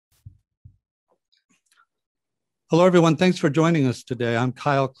Hello, everyone. Thanks for joining us today. I'm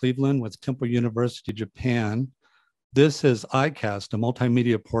Kyle Cleveland with Temple University, Japan. This is ICAST, a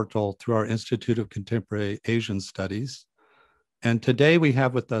multimedia portal through our Institute of Contemporary Asian Studies. And today we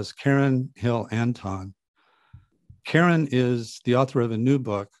have with us Karen Hill Anton. Karen is the author of a new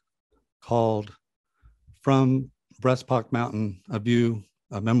book called From Breastpock Mountain, a View,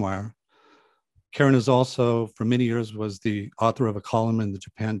 a Memoir. Karen is also, for many years, was the author of a column in the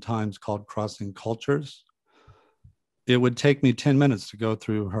Japan Times called Crossing Cultures. It would take me 10 minutes to go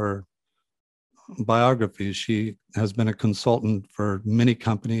through her biography. She has been a consultant for many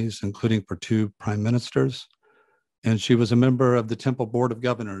companies, including for 2 prime ministers. And she was a member of the Temple Board of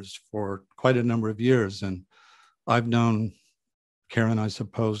Governors for quite a number of years. And I've known Karen, I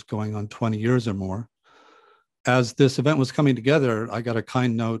suppose, going on 20 years or more. As this event was coming together, I got a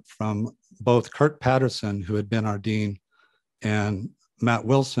kind note from both Kurt Patterson, who had been our dean, and Matt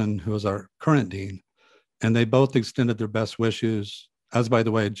Wilson, who is our current dean. And they both extended their best wishes. As by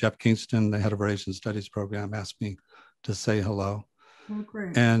the way, Jeff Kingston, the head of our Asian Studies program, asked me to say hello. Oh,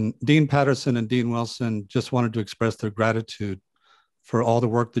 great. And Dean Patterson and Dean Wilson just wanted to express their gratitude for all the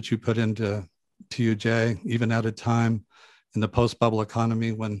work that you put into TUJ, even at a time in the post-bubble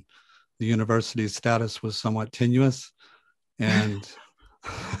economy when the university's status was somewhat tenuous. And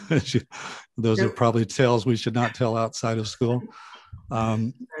those are probably tales we should not tell outside of school.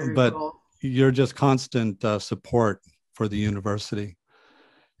 But cool. You're just constant support for the university.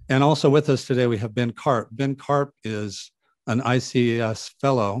 And also with us today, we have Ben Karp. Ben Karp is an ICAS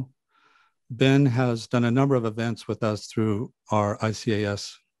fellow. Ben has done a number of events with us through our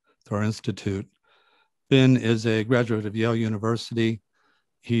ICAS, through our institute. Ben is a graduate of Yale University.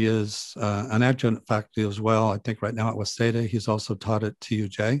 He is an adjunct faculty as well. I think right now at Waseda. He's also taught at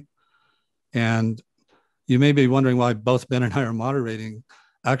TUJ. And you may be wondering why both Ben and I are moderating.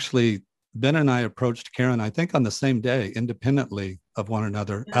 Actually, Ben and I approached Karen, I think on the same day, independently of one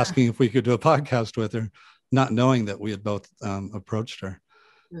another, asking if we could do a podcast with her, not knowing that we had both approached her.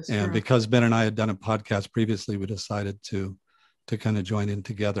 That's and true. Because Ben and I had done a podcast previously, we decided to kind of join in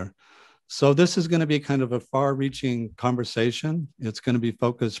together. So this is going to be kind of a far-reaching conversation. It's going to be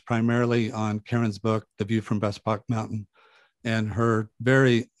focused primarily on Karen's book, The View from Breastpock Mountain, and her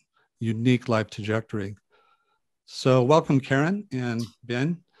very unique life trajectory. So welcome, Karen and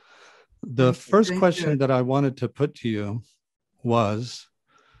Ben. The first question that I wanted to put to you was,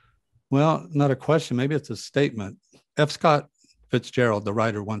 well, not a question, maybe it's a statement. F. Scott Fitzgerald, the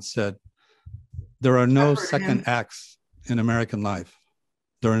writer, once said, there are no second acts in American life.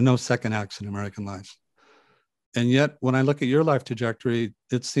 There are no second acts in American life. And yet, when I look at your life trajectory,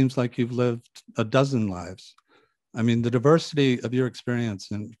 it seems like you've lived a dozen lives. I mean, the diversity of your experience,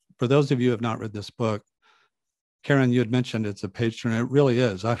 and for those of you who have not read this book, Karen, you had mentioned it's a page turner. It really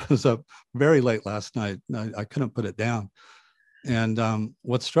is. I was up very late last night. I couldn't put it down. And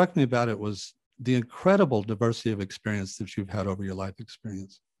what struck me about it was the incredible diversity of experience that you've had over your life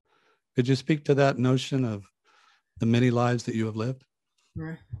experience. Could you speak to that notion of the many lives that you have lived?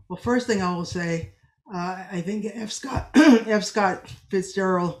 Right. Well, first thing I will say, I think F. Scott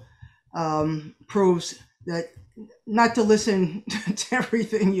Fitzgerald proves that not to listen to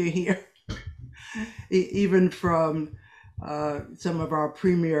everything you hear. Even from some of our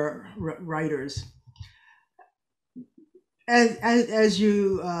premier writers. As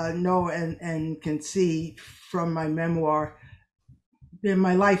you know and can see from my memoir,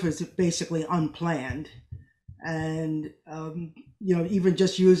 my life is basically unplanned. And, even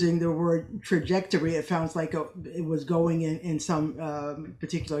just using the word trajectory, it sounds like it was going in some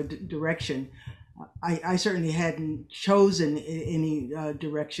particular direction. I certainly hadn't chosen any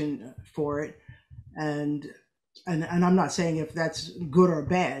direction for it. And I'm not saying if that's good or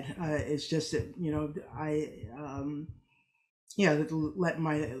bad. It's just that I let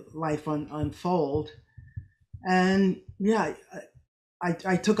my life unfold, and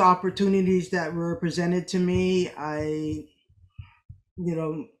I took opportunities that were presented to me. I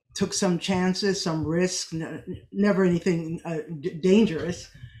took some chances, some risks, never anything dangerous,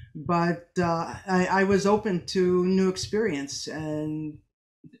 but I was open to new experience, and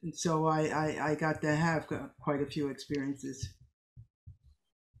so I got to have quite a few experiences.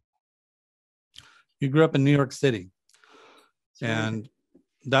 You grew up in New York City, and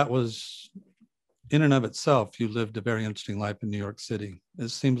that was, in and of itself, you lived a very interesting life in New York City. It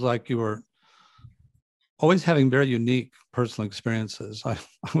seems like you were always having very unique personal experiences. I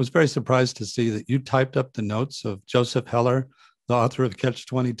was very surprised to see that you typed up the notes of Joseph Heller, the author of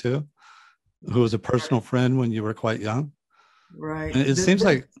Catch-22, who was a personal friend when you were quite young. Right. And it seems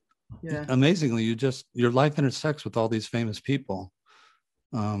like, amazingly, your life intersects with all these famous people,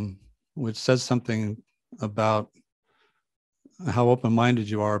 which says something about how open-minded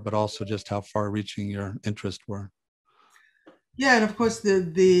you are, but also just how far-reaching your interests were. Yeah, and of course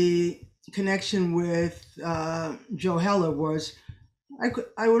the connection with Joe Heller was,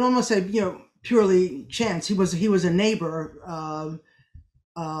 I would almost say, purely chance. He was a neighbor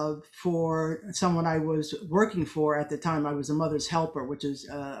for someone I was working for at the time. I was a mother's helper, which is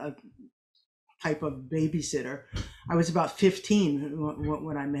a type of babysitter. I was about 15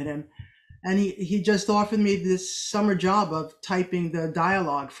 when I met him, and he just offered me this summer job of typing the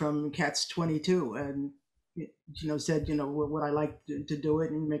dialogue from Cat's 22, and said, would I like to do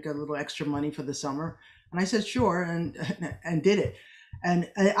it and make a little extra money for the summer? And I said sure, and did it.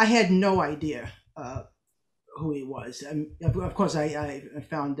 And I had no idea who he was. And of course, I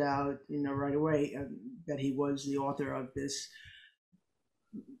found out right away that he was the author of this,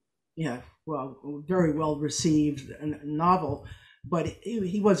 very well received novel. But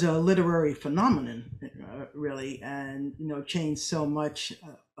he was a literary phenomenon, really, and changed so much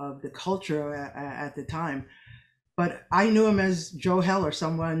of the culture at the time. But I knew him as Joe Heller,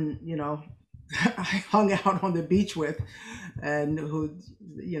 someone I hung out on the beach with, and who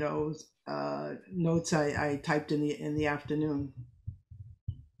notes I typed in the afternoon.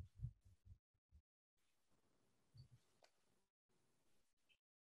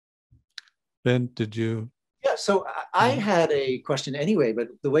 Ben, did you? Yeah, so I had a question anyway, but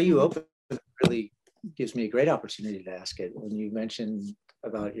the way you opened really gives me a great opportunity to ask it. When you mentioned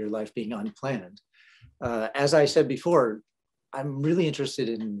about your life being unplanned, as I said before, I'm really interested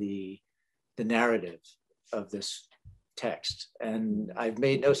in the narrative of this text, and I've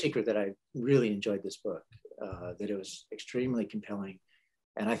made no secret that I really enjoyed this book, that it was extremely compelling,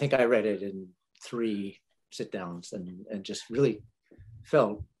 and I think I read it in 3 sit-downs and just really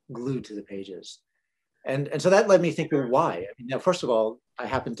felt glued to the pages. And so that led me thinking, why? I mean, now, first of all, I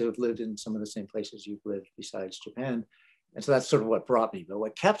happen to have lived in some of the same places you've lived besides Japan. And so that's sort of what brought me. But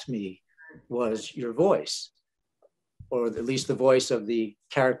what kept me was your voice, or at least the voice of the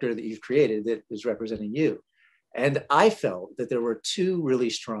character that you've created that is representing you. And I felt that there were 2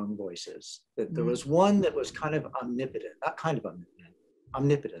 really strong voices, that there was one that was kind of omnipotent, not kind of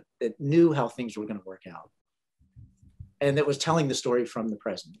omnipotent, that knew how things were going to work out, and that was telling the story from the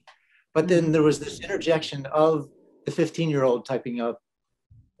present. But then there was this interjection of the 15-year-old typing up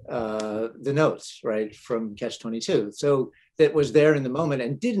the notes, right, from Catch-22. So that was there in the moment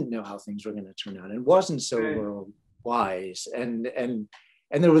and didn't know how things were going to turn out and wasn't so world wise. And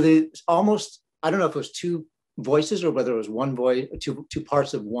there were almost, I don't know if it was 2 voices or whether it was one voice, two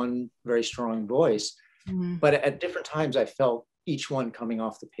parts of one very strong voice. But at different times, I felt each one coming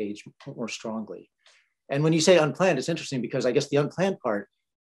off the page more strongly. And when you say unplanned, it's interesting because I guess the unplanned part,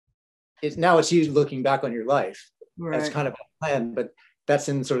 now it's you looking back on your life. It's kind of unplanned, but that's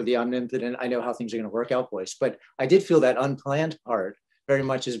in sort of the omnipotent, I know how things are going to work out voice. But I did feel that unplanned part very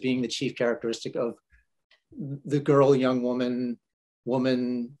much as being the chief characteristic of the girl, young woman,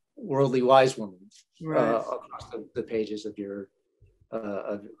 worldly wise woman across the pages of your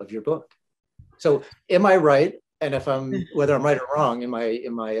book. So am I right? And if whether I'm right or wrong in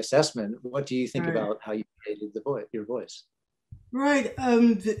my assessment, what do you think about how you created your voice? Right.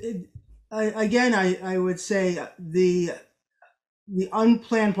 I would say the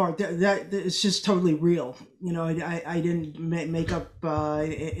unplanned part that is just totally real. I didn't make up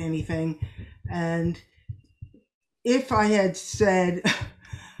anything, and if I had said,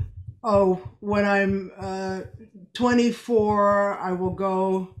 "Oh, when I'm 24, I will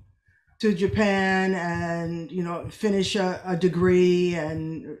go to Japan and finish a degree,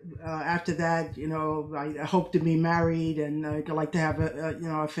 and after that, I hope to be married and I'd like to have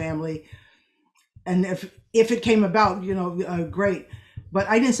a family," and if it came about, great. But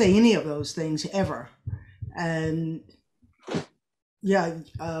I didn't say any of those things ever, and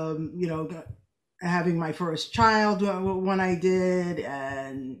having my first child when I did,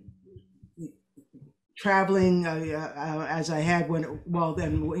 and traveling as I had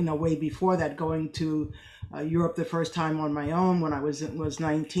way before that, going to Europe the first time on my own when I was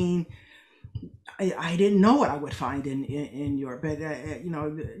 19. I didn't know what I would find in Europe, but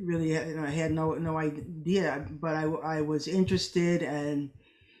really, I had no idea. But I was interested, and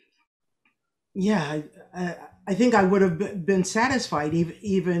I think I would have been satisfied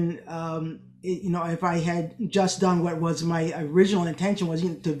even if I had just done what was my original intention, was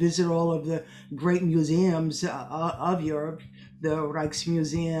to visit all of the great museums of Europe, the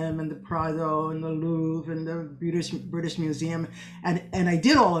Rijksmuseum and the Prado and the Louvre and the British Museum, and I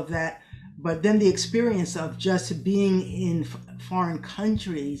did all of that. But then the experience of just being in foreign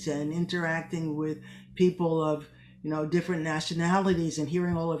countries and interacting with people of different nationalities and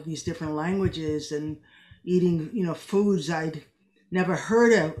hearing all of these different languages, and eating, foods I'd never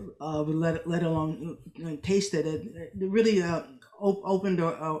heard of, let alone tasted. It really opened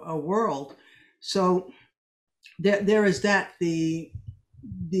a world. So there is that, the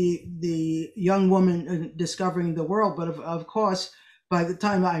young woman discovering the world. But of course, by the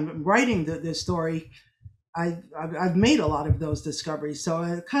time I'm writing the story, I've made a lot of those discoveries. So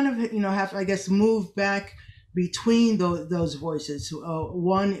I kind of have, I guess, move back between those voices.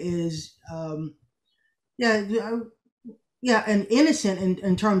 One is and innocent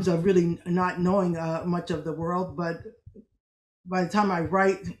in terms of really not knowing much of the world. But by the time I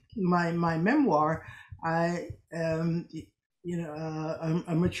write my memoir, I am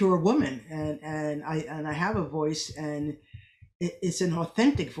a mature woman, and I have a voice, and it's an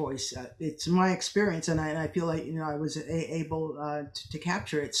authentic voice. It's my experience, and I feel like I was able to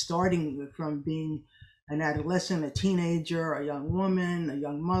capture it, starting from being an adolescent, a teenager, a young woman, a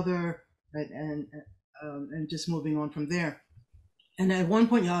young mother, and just moving on from there. And at one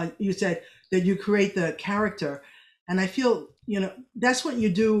point, you said that you create the character, and I feel that's what you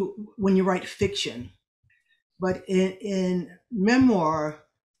do when you write fiction. But in memoir,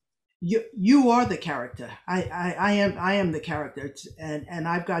 you are the character. I am the character, and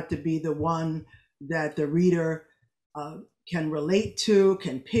I've got to be the one that the reader can relate to,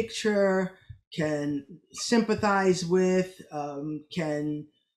 can picture, can sympathize with, can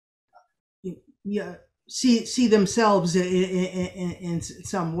see themselves in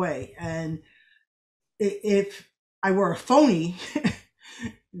some way. And if I were a phony,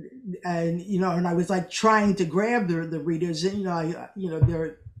 and I was like trying to grab the readers, there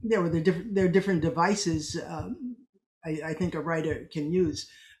are different devices I think a writer can use,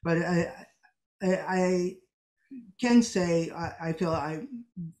 but I can say I feel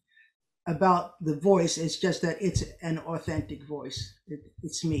about the voice. It's just that it's an authentic voice.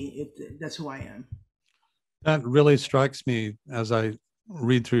 It's me. That's who I am. That really strikes me as I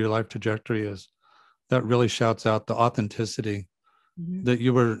read through your life trajectory. Is that really shouts out the authenticity, that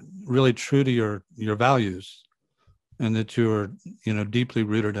you were really true to your values, and that you were deeply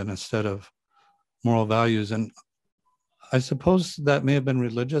rooted in a set of moral values. And I suppose that may have been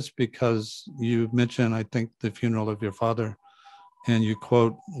religious, because you mentioned, I think, the funeral of your father, and you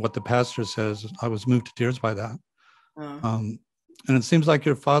quote what the pastor says. I was moved to tears by that. And it seems like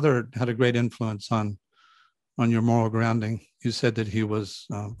your father had a great influence on your moral grounding. You said that he was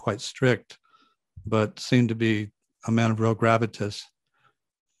quite strict, but seemed to be a man of real gravitas,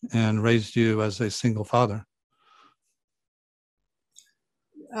 and raised you as a single father.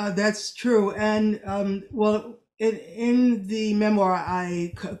 That's true. And in the memoir,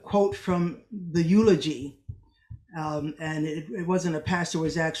 I quote from the eulogy, and it wasn't a pastor; it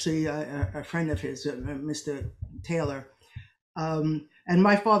was actually a friend of his, Mr. Taylor. And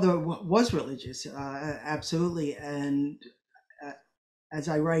my father was religious, absolutely. And as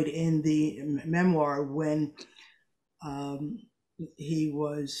I write in the memoir, when he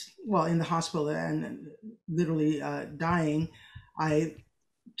was in the hospital and literally dying,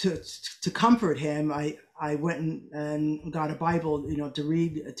 to comfort him, I went and got a Bible, to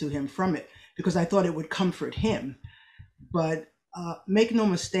read to him from it, because I thought it would comfort him. But make no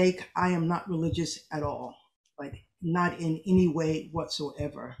mistake, I am not religious at all, like not in any way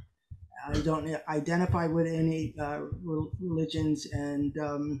whatsoever. I don't identify with any religions, and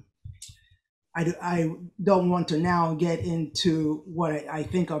I don't want to now get into what I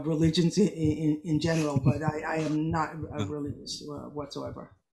think of religions in general, but I am not religious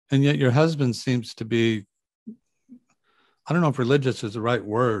whatsoever. And yet your husband seems to be, I don't know if religious is the right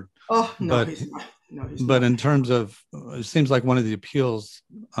word. Oh, no, he's not. No, he's but not. In terms of, it seems like one of the appeals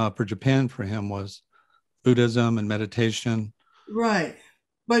for Japan for him was Buddhism and meditation. Right.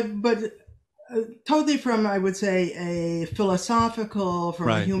 But totally from, I would say, a philosophical, from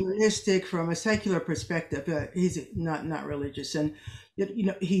a humanistic, from a secular perspective, he's not religious. And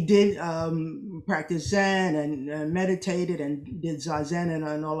he did practice Zen and meditated and did Zazen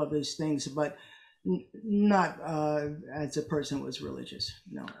and all of those things, but not as a person was religious.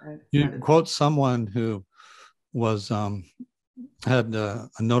 No. You quote someone who was had a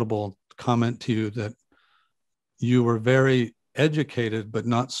notable comment to you that you were very educated but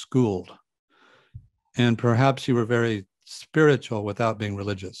not schooled, and perhaps you were very spiritual without being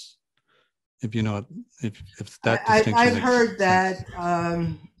religious. If you know, if that distinction. I've heard that.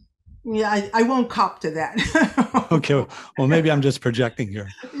 I won't cop to that. Okay, well, maybe I'm just projecting here.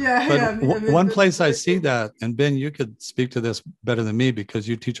 One place I see that, and Ben, you could speak to this better than me because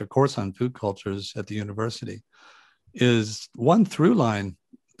you teach a course on food cultures at the university, is one through line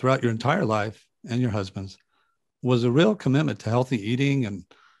throughout your entire life and your husband's was a real commitment to healthy eating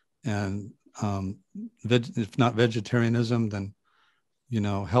and if not vegetarianism, then,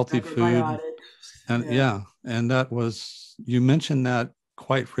 healthy food. And and that was, you mentioned that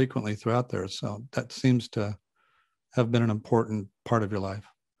quite frequently throughout there. So that seems to have been an important part of your life.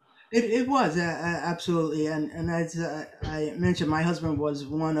 It was absolutely, and as I mentioned, my husband was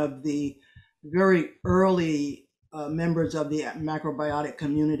one of the very early members of the macrobiotic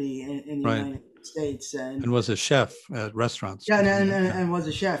community in the United States, and was a chef at restaurants. Yeah, and was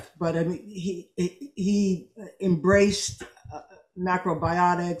a chef. But I mean, he embraced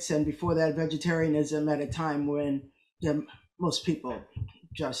macrobiotics, and before that, vegetarianism at a time when most people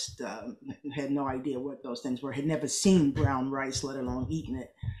just had no idea what those things were, had never seen brown rice, let alone eaten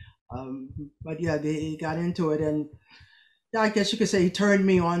it. But yeah, he got into it, and I guess you could say he turned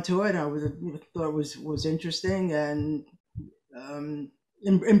me onto it. I thought it was interesting, and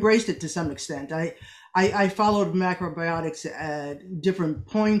embraced it to some extent. I followed macrobiotics at different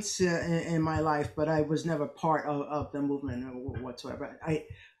points in my life, but I was never part of the movement whatsoever.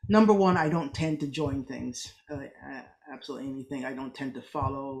 Number one, I don't tend to join things, absolutely anything. I don't tend to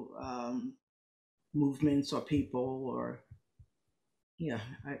follow movements or people or. Yeah,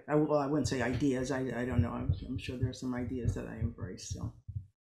 I wouldn't say ideas. I don't know. I'm sure there's some ideas that I embrace. So.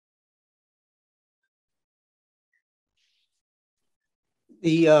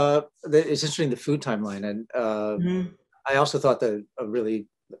 It's interesting, the food timeline, and I also thought that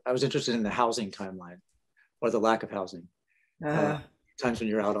I was interested in the housing timeline, or the lack of housing. Times when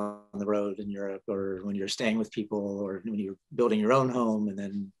you're out on the road in Europe, or when you're staying with people, or when you're building your own home and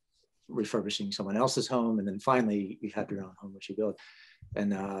then refurbishing someone else's home, and then finally you have your own home which you build.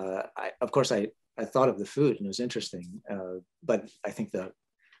 And of course I thought of the food, and it was interesting, but I think the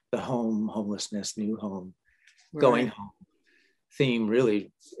homelessness, new home, going home theme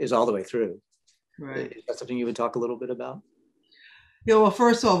really is all the way through. Right. Is that something you would talk a little bit about? Yeah, well,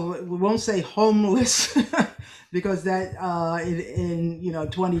 first of all, we won't say homeless because that in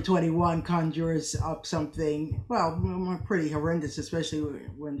 2021 conjures up something, well, pretty horrendous, especially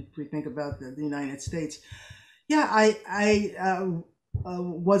when we think about the United States. Yeah, I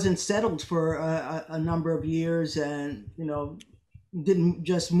wasn't settled for a number of years, and didn't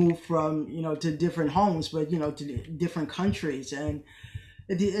just move from to different homes, but to different countries, and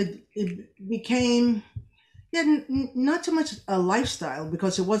it became not so much a lifestyle,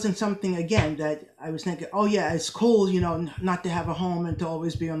 because it wasn't something, again, that I was thinking, oh yeah, it's cool, not to have a home and to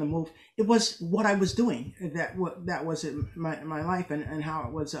always be on the move. It was what I was doing, that was my life, and how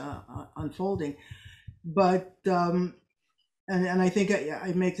it was unfolding. But and I think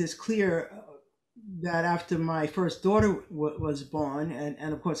I make this clear, that after my first daughter was born,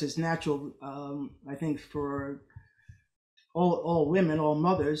 and of course it's natural, I think, for all women, all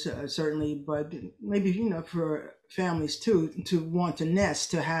mothers, certainly, but maybe for families too, to want to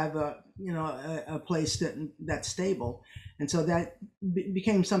nest, to have a place that's stable, and so that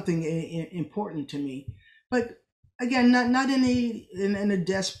became something important to me. But again, not in a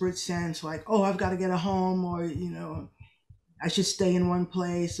desperate sense, like, oh, I've got to get a home, or I should stay in one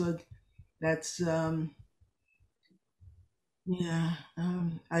place, or that's I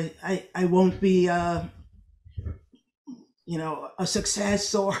won't be a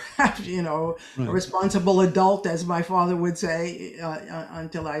success, or right. A responsible adult, as my father would say,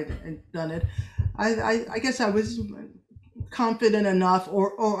 until I'd done it. I guess I was confident enough,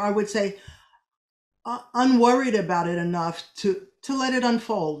 or I would say unworried about it enough to let it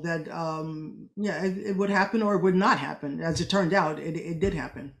unfold, that it would happen or it would not happen. As it turned out, it did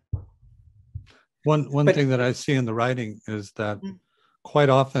happen. One thing that I see in the writing is that quite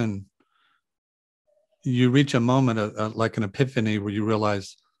often you reach a moment like an epiphany, where you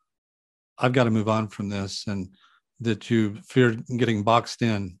realize, I've got to move on from this, and that you fear getting boxed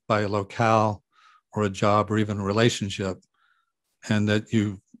in by a locale or a job or even a relationship, and that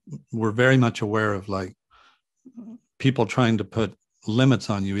you were very much aware of, like, people trying to put limits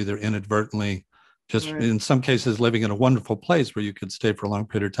on you, either inadvertently, just right. In some cases living in a wonderful place where you could stay for a long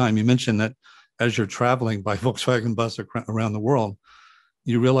period of time. You mentioned that as you're traveling by Volkswagen bus around the world,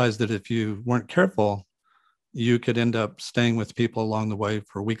 you realize that if you weren't careful, you could end up staying with people along the way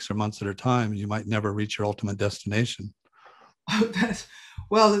for weeks or months at a time. You might never reach your ultimate destination.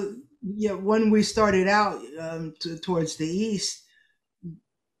 Well, yeah. When we started out towards the east,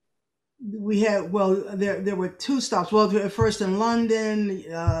 we had, there were two stops. Well, first in London,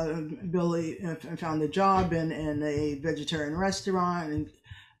 Billy found a job in a vegetarian restaurant,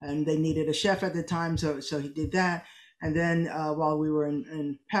 and they needed a chef at the time, so he did that. And then while we were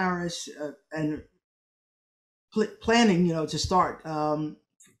in Paris, and planning, to start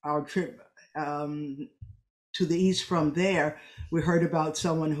our trip to the east from there, we heard about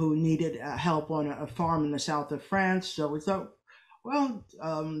someone who needed help on a farm in the south of France. So we thought, well,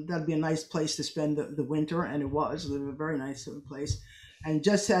 that'd be a nice place to spend the winter, and it was a very nice place. And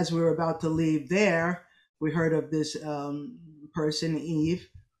just as we were about to leave there, we heard of this person, Eve,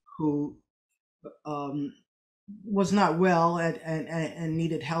 who was not well and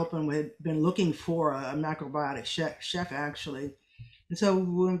needed help, and we had been looking for a macrobiotic chef actually. And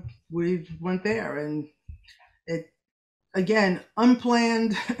so we went there, and it, again,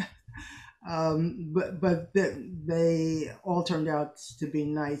 unplanned, but they all turned out to be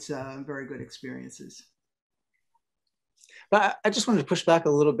nice, very good experiences. But I just wanted to push back a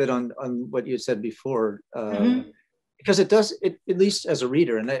little bit on what you said before, because it does, at least as a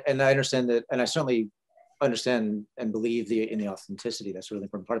reader, and I understand that, and I certainly understand and believe in the authenticity. That's a really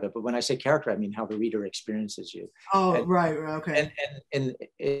important part of it. But when I say character, I mean how the reader experiences you. Oh, and, right, okay. And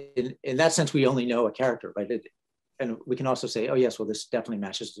in that sense, we only know a character, right? And we can also say, oh yes, well, this definitely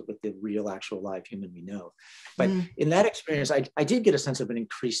matches with the real, actual, live human we know. But in that experience, I did get a sense of an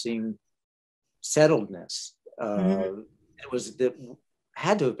increasing settledness. It was that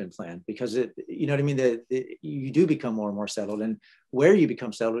had to have been planned, because it, you know what I mean, you do become more and more settled, and where you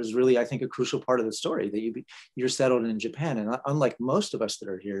become settled is really, I think, a crucial part of the story, that you're settled in Japan. And unlike most of us that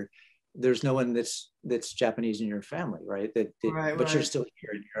are here, there's no one that's Japanese in your family, right? But you're still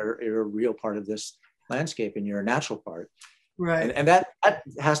here, and you're a real part of this landscape, and you're a natural part. Right. And that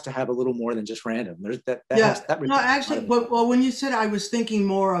has to have a little more than just random. There's that. No, actually, well, when you said, I was thinking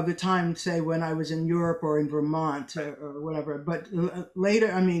more of the time, say, when I was in Europe or in Vermont or whatever. But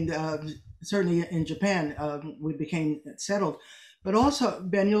later, I mean, certainly in Japan, we became settled. But also,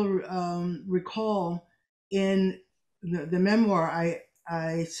 Ben, you'll recall in the memoir,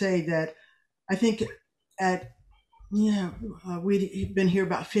 I say that I think we'd been here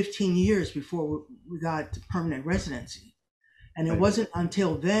about 15 years before we got permanent residency. And it wasn't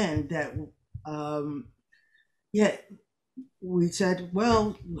until then that, we said,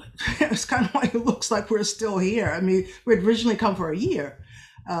 well, it's kind of like, it looks like we're still here. I mean, we had originally come for a year.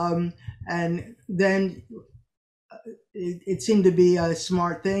 And then it seemed to be a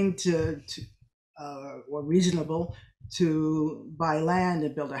smart thing or reasonable to buy land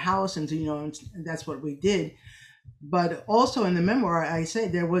and build a house. And, and that's what we did. But also in the memoir, I say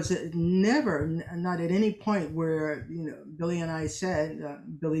there was never, not at any point where, Billy and I said,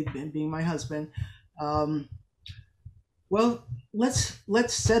 Billy being my husband, well,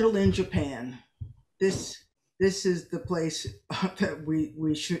 let's settle in Japan. This is the place that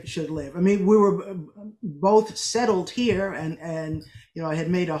we should live. I mean, we were both settled here, and I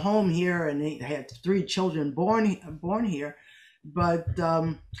had made a home here, and I had 3 children born here. But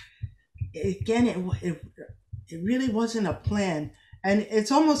again, it really wasn't a plan, and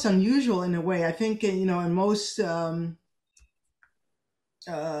it's almost unusual in a way. I think in most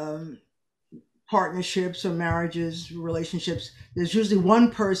partnerships or marriages, relationships, there's usually one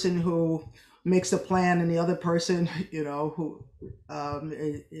person who makes a plan, and the other person, who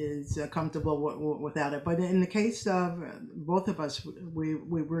is comfortable without it. But in the case of both of us, we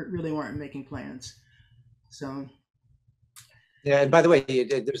really weren't making plans. So. Yeah, and by the way,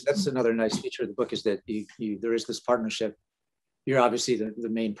 that's another nice feature of the book, is that there is this partnership. You're obviously the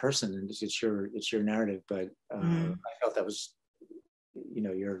main person, and it's your narrative. But I felt that was,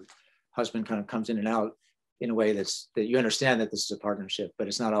 your husband kind of comes in and out in a way that you understand that this is a partnership, but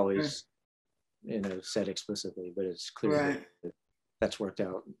it's not always, said explicitly. But it's clear that that's worked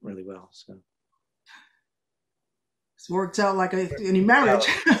out really well. So it works out like any marriage.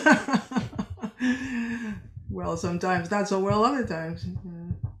 Well, sometimes not so well, other times.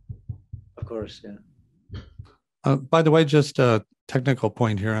 Of course, yeah. By the way, just a technical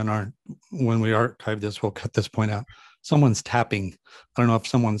point here when we archive this, we'll cut this point out. Someone's tapping. I don't know if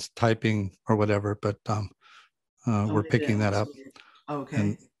someone's typing or whatever, but we're picking that up. Okay.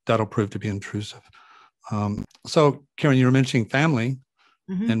 And that'll prove to be intrusive. So, Karen, you were mentioning family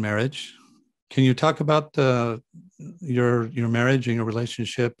and marriage. Can you talk about your marriage and your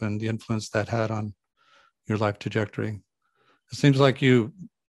relationship and the influence that had on your life trajectory? It seems like you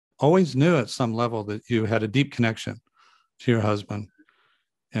always knew at some level that you had a deep connection to your husband.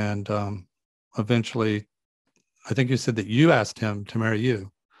 And eventually, I think you said that you asked him to marry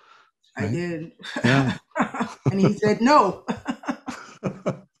you. Right? I did. Yeah. And he said no.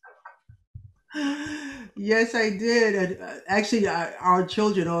 Yes, I did. And actually, our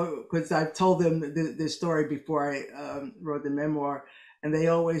children, because I've told them this story before I wrote the memoir, and they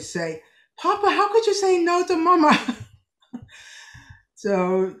always say, "Papa, how could you say no to Mama?"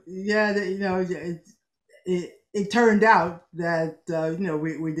 So yeah, it turned out that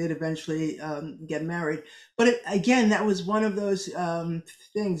we did eventually get married. But again, that was one of those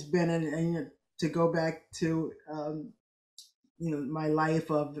things, Ben, and to go back to my life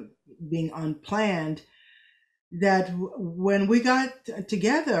of being unplanned. That when we got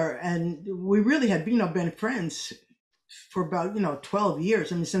together, and we really had been friends for about 12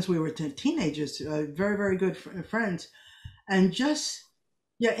 years. I mean, since we were teenagers, very very good friends, and just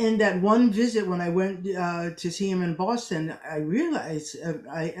yeah, in that one visit when I went to see him in Boston, I realized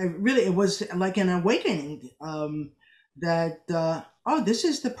I really, it was like an awakening, that oh, this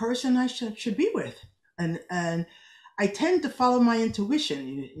is the person I should be with, and I tend to follow my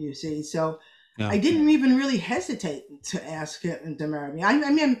intuition. You see, so Yeah. I didn't even really hesitate to ask him to marry me.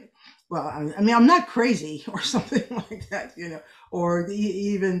 I mean, well, I mean, I'm not crazy or something like that, or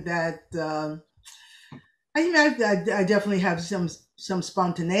even that. I mean, I definitely have some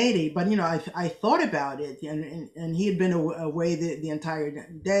spontaneity, but I thought about it, and he had been away the entire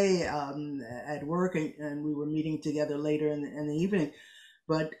day at work, and we were meeting together later in the evening.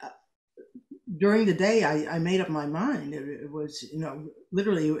 But during the day, I made up my mind. It was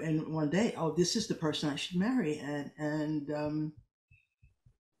literally in one day. Oh, this is the person I should marry, and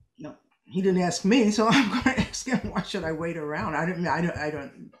no, he didn't ask me, so I'm going to ask him. Why should I wait around? I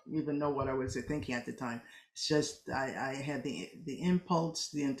don't even know what I was thinking at the time. It's just I had the impulse,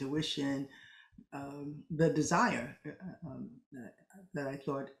 the intuition, the desire, that I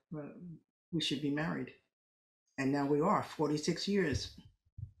thought we should be married, and now we are 46 years.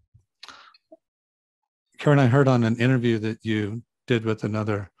 Karen, I heard on an interview that you did with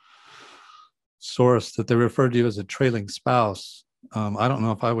another source that they referred to you as a trailing spouse. I don't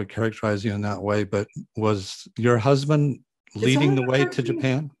know if I would characterize you in that way, but was your husband leading the way to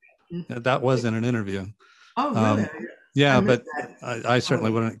Japan? That was in an interview. Oh, really? Yeah, but I certainly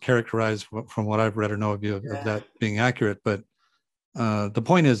wouldn't characterize from what I've read or know of you of that being accurate. But the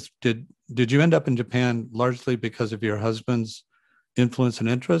point is, did you end up in Japan largely because of your husband's influence and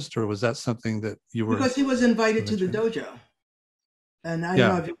interest, or was that something that you were? Because he was invited to the dojo. And I don't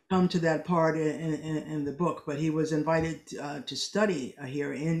know if you come to that part in the book, but he was invited to study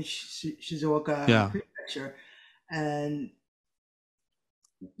here in Shizuoka Prefecture. And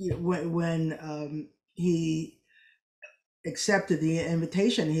when he accepted the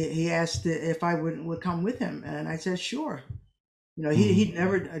invitation, he asked if I would come with him. And I said, sure. He'd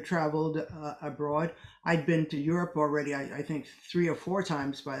never traveled abroad. I'd been to Europe already, I think 3 or 4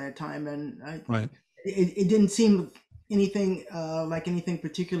 times by that time. And it didn't seem anything like anything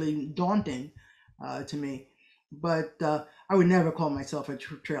particularly daunting to me. But I would never call myself a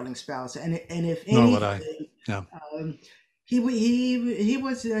trailing spouse. And if anything, he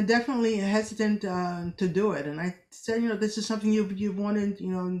was definitely hesitant to do it. And I said, this is something you've wanted,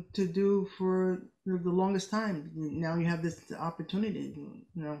 to do for the longest time. Now you have this opportunity,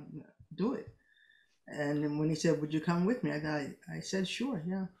 do it. And when he said, would you come with me? I said, sure,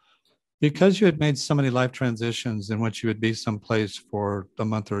 yeah. Because you had made so many life transitions in which you would be someplace for a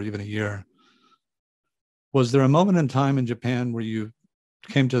month or even a year, was there a moment in time in Japan where you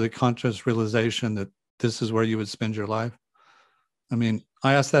came to the conscious realization that this is where you would spend your life? I mean,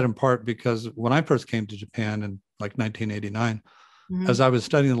 I asked that in part because when I first came to Japan in like 1989, as I was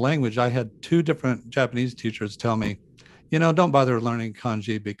studying the language, I had 2 different Japanese teachers tell me, don't bother learning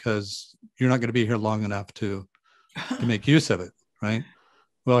kanji because you're not going to be here long enough to make use of it, right?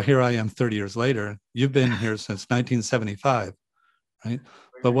 Well, here I am 30 years later. You've been here since 1975, right?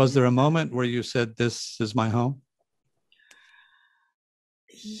 But was there a moment where you said, this is my home?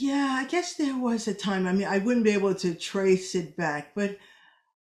 Yeah, I guess there was a time. I mean, I wouldn't be able to trace it back, but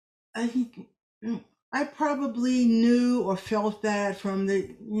I think I probably knew or felt that from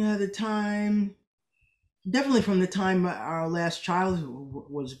the time, definitely from the time our last child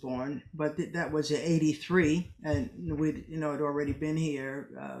was born. But that was in '83, and we had already been here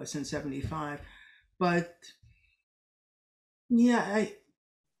since '75. But yeah,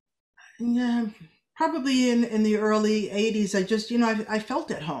 probably in the early '80s, I just I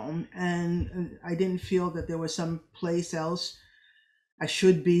felt at home, and I didn't feel that there was some place else I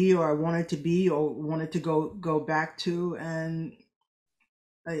should be, or I wanted to be, or wanted to go back to. And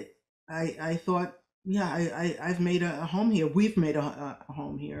I thought, yeah, I've made a home here. We've made a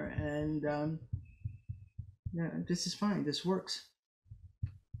home here, and yeah, this is fine. This works.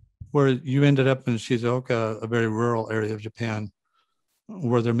 Where you ended up in Shizuoka, a very rural area of Japan,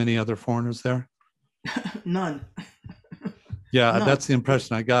 were there many other foreigners there? None. Yeah, None. That's the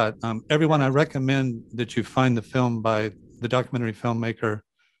impression I got. Everyone, I recommend that you find the film by the documentary filmmaker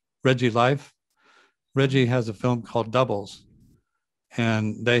Reggie Life. Reggie has a film called Doubles,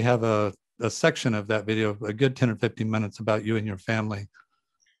 and they have a a section of that video, a good 10 or 15 minutes about you and your family.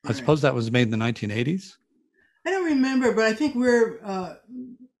 I Right. suppose that was made in the 1980s. I don't remember, but I think we're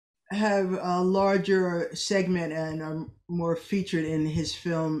have a larger segment and are more featured in his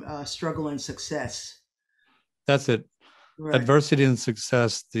film Struggle and Success. That's it. Right. Adversity and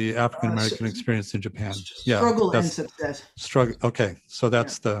Success, the African American experience in Japan. Struggle and Success. Struggle. Okay, so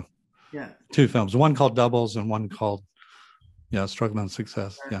that's the two films. One called Doubles and one called Struggle and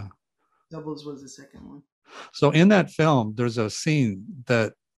Success. Right. Yeah. Doubles was the second one. So in that film, there's a scene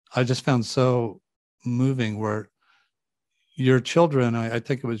that I just found so moving where your children, I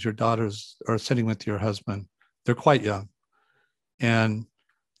think it was your daughters, are sitting with your husband. They're quite young. And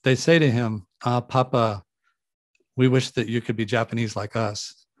they say to him, Papa, we wish that you could be Japanese like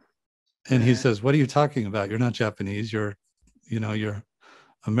us. And he says, what are you talking about? You're not Japanese. You're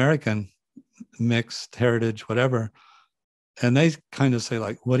American, mixed heritage, whatever. And they kind of say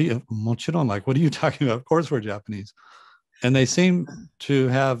like, what are you talking about? Of course we're Japanese. And they seem to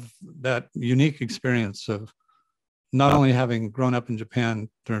have that unique experience of not only having grown up in Japan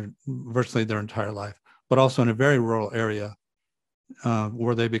virtually their entire life, but also in a very rural area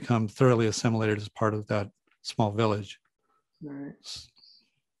where they become thoroughly assimilated as part of that small village. Right.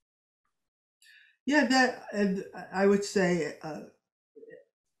 Yeah, that I would say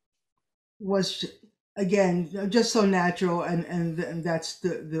was, again, just so natural, and that's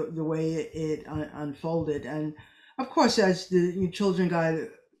the way it unfolded. And of course, as the children got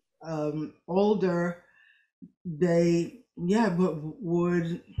older, they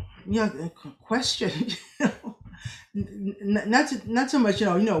would question, not so much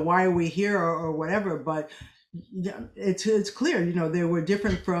why are we here or whatever, but it's clear they were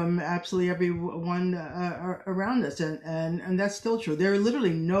different from absolutely everyone around us, and that's still true. There are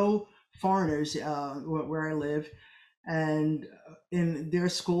literally no foreigners where I live, and in their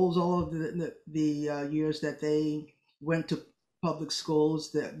schools, all of the years that they went to public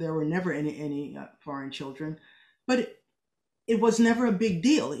schools, that there were never any foreign children, but it was never a big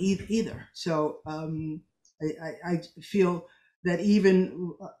deal either. So I feel that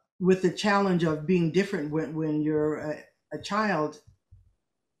even with the challenge of being different when you're a child,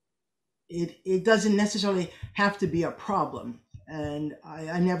 it doesn't necessarily have to be a problem, and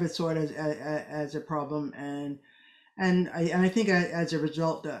I never saw it as a problem, and I think as a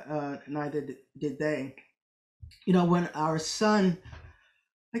result, neither did they. When our son,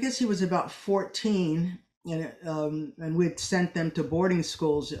 I guess he was about 14, and we'd sent them to boarding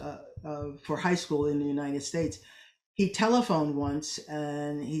schools for high school in the United States. He telephoned once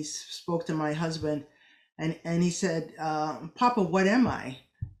and he spoke to my husband, and he said, Papa, what am I?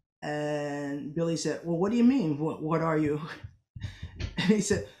 And Billy said, well, what do you mean? What are you? And he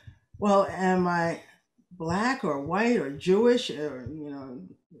said, well, am I black or white or Jewish or,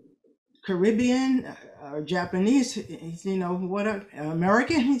 Caribbean or Japanese? What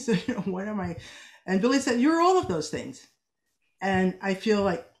American? He said, what am I? And Billy said, you're all of those things. And I feel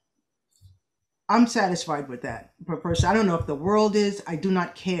like I'm satisfied with that. I don't know if the world is. I do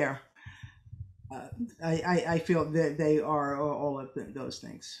not care. I feel that they are all of those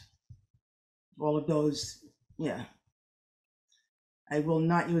things. All of those, yeah. I will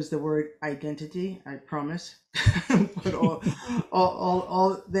not use the word identity, I promise. But all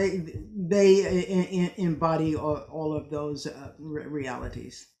they embody all of those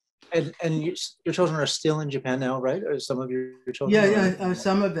realities. And your children are still in Japan now, right? Or some of your children? Yeah,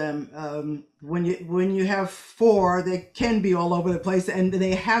 some of them. When you have 4, they can be all over the place, and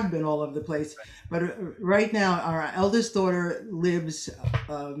they have been all over the place. But right now, our eldest daughter lives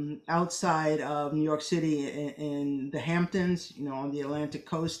outside of New York City in the Hamptons, on the Atlantic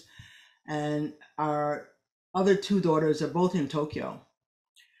coast, and our other 2 daughters are both in Tokyo,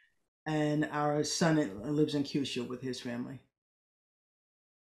 and our son lives in Kyushu with his family.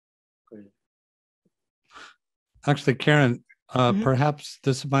 Actually, Karen, perhaps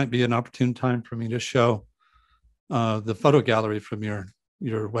this might be an opportune time for me to show the photo gallery from your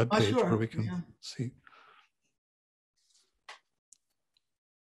webpage, sure. where we can see.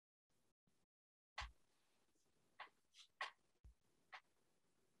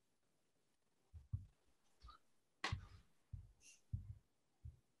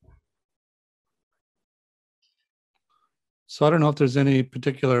 So I don't know if there's any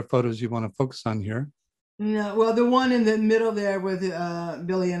particular photos you want to focus on here. No, well, the one in the middle there with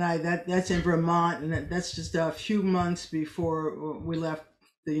Billy and I, that's in Vermont, and that's just a few months before we left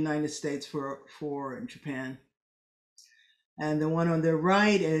the United States for Japan. And the one on the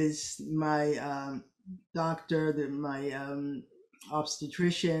right is my doctor, my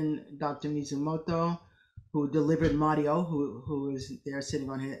obstetrician, Dr. Mizumoto, who delivered Mario, who is there sitting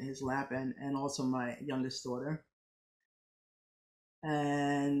on his lap, and also my youngest daughter.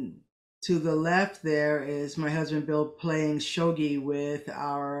 And to the left there is my husband Bill playing shogi with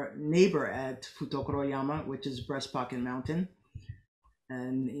our neighbor at Futokoroyama, which is Breast Pocket Mountain,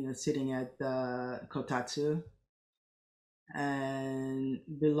 and sitting at the Kotatsu. And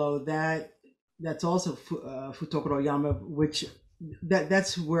below that, that's also Futokoroyama, which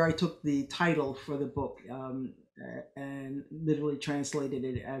that's where I took the title for the book and literally translated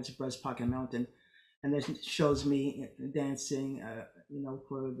it as Breast Pocket Mountain. And that shows me dancing,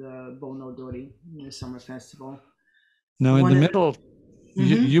 for the Bono Dori Summer Festival. Now, in the middle,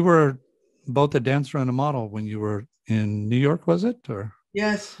 you were both a dancer and a model when you were in New York, was it? Or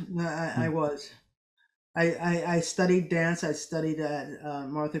yes, I was. I studied dance. I studied at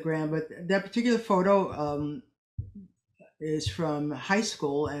Martha Graham, but that particular photo is from high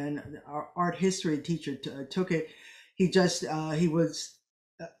school, and our art history teacher took it. He was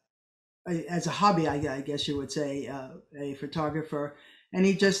as a hobby, I guess you would say, a photographer, and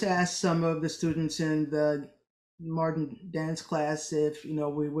he just asked some of the students in the modern dance class if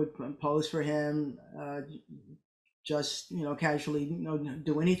we would pose for him, just casually,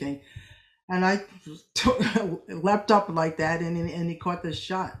 do anything. And I leapt up like that, and he caught the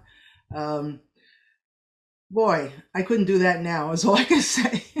shot. Boy, I couldn't do that now, is all I can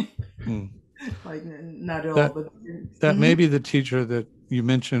say. Like, not at all. But that may be the teacher that you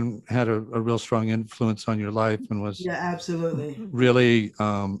mentioned had a real strong influence on your life and was absolutely really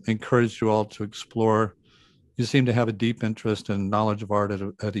encouraged you all to explore. You seem to have a deep interest and knowledge of art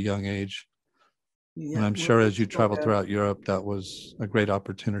at a young age. Yeah, and I'm sure as you traveled throughout Europe, that was a great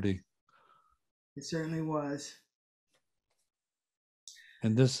opportunity. It certainly was.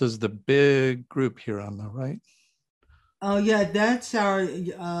 And this is the big group here on the right. Oh yeah, that's our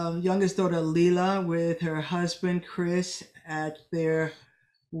youngest daughter Leela with her husband Chris at their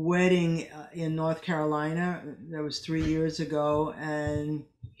wedding in North Carolina. That was 3 years ago, and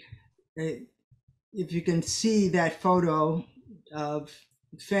if you can see that photo of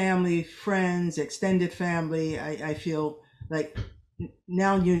family, friends, extended family, I feel like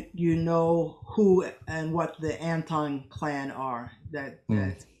now you know who and what the Anton clan are.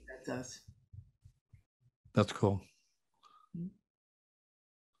 That's us. That's cool.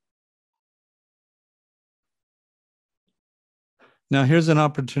 Now here's an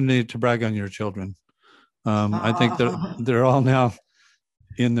opportunity to brag on your children. I think they're all now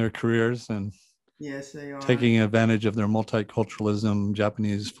in their careers and yes, they are taking advantage of their multiculturalism,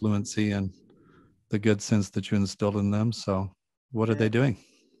 Japanese fluency, and the good sense that you instilled in them. So what are they doing?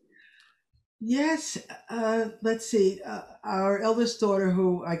 Yes, let's see. Our eldest daughter,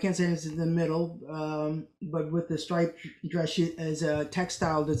 who I can't say is in the middle, but with the striped dress, she is a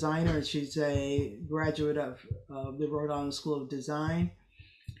textile designer. She's a graduate of the Rhode Island School of Design.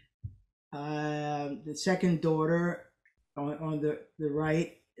 The second daughter on the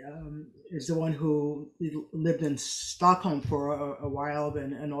right is the one who lived in Stockholm for a while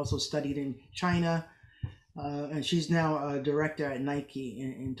and also studied in China. And she's now a director at Nike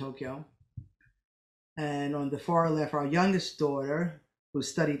in Tokyo. And on the far left, our youngest daughter, who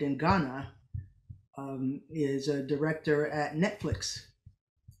studied in Ghana, is a director at Netflix.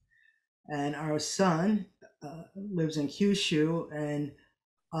 And our son lives in Kyushu, and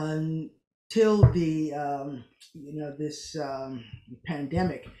until the this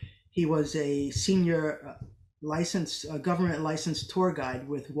pandemic, he was a senior government licensed tour guide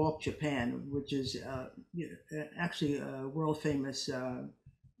with Walk Japan, which is actually a world famous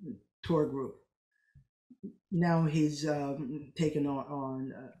tour group. Now he's taken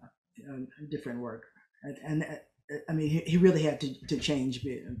on different work, and I mean he really had to change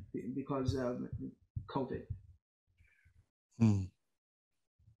because of COVID. And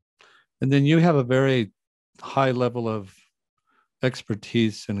then you have a very high level of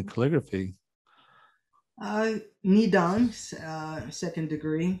expertise in calligraphy. Nidan, second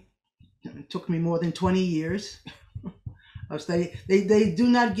degree. It took me more than 20 years. They do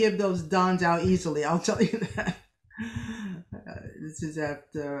not give those dans out easily, I'll tell you that. This is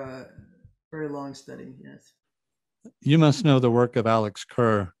after a very long study, yes. You must know the work of Alex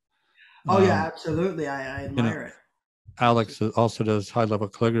Kerr. Oh yeah, absolutely. I admire it. Alex also does high-level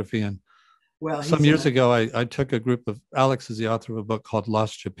calligraphy, and some years ago, I took a group of, Alex is the author of a book called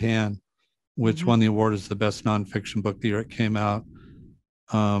Lost Japan, which won the award as the best nonfiction book the year it came out.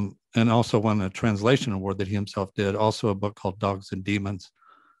 And also won a translation award that he himself did, also a book called Dogs and Demons.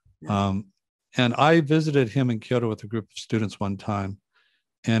 Yeah. And I visited him in Kyoto with a group of students one time.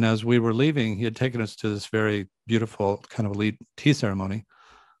 And as we were leaving, he had taken us to this very beautiful kind of elite tea ceremony.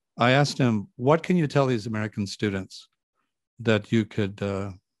 I asked him, what can you tell these American students that you could,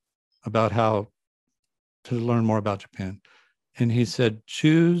 about how to learn more about Japan? And he said,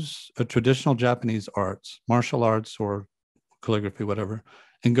 choose a traditional Japanese arts, martial arts or calligraphy, whatever,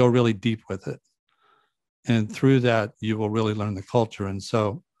 and go really deep with it. And through that, you will really learn the culture. And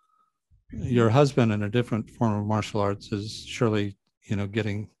so your husband in a different form of martial arts is surely,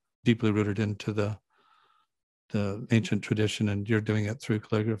 getting deeply rooted into the ancient tradition, and you're doing it through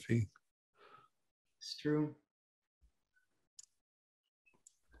calligraphy. It's true.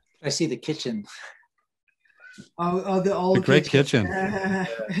 I see the kitchen. The old great kitchen.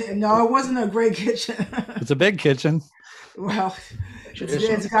 No, it wasn't a great kitchen. It's a big kitchen. Well,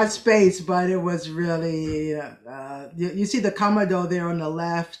 it's got space, but it was really. You see the Kamado there on the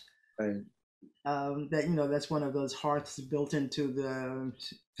left. Right. That that's one of those hearths built into the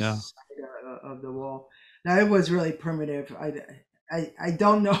side of the wall. Now it was really primitive. I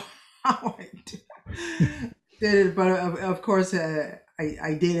don't know how I did it, but of course I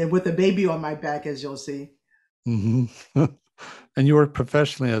did it with a baby on my back, as you'll see. Mm-hmm. And you work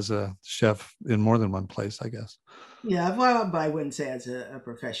professionally as a chef in more than one place, I guess. Yeah, well, but I wouldn't say as a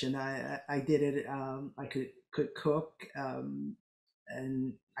profession. I did it. I could cook,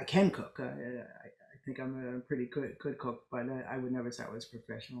 and I can cook. I think I'm a pretty good cook, but I would never say I was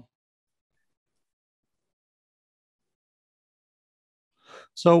professional.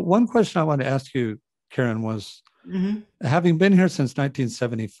 So one question I want to ask you, Karen, was having been here since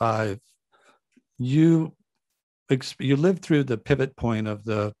 1975, you lived through the pivot point of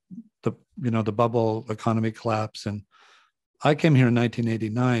the bubble economy collapse, and I came here in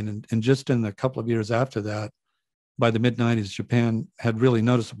 1989, and just in the couple of years after that, by the mid 90s, Japan had really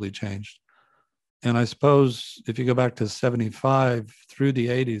noticeably changed. And I suppose if you go back to 75 through the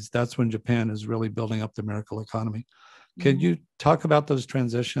 80s, that's when Japan is really building up the miracle economy. Can you talk about those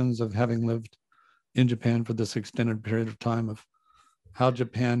transitions of having lived in Japan for this extended period of time, of how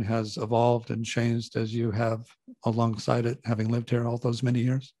Japan has evolved and changed as you have alongside it, having lived here all those many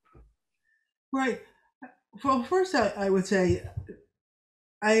years? Right. Well, first, I would say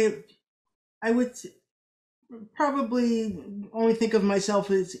I would probably only think of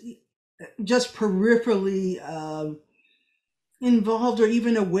myself as just peripherally involved or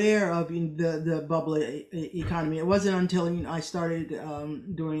even aware of the bubble economy. It wasn't until I started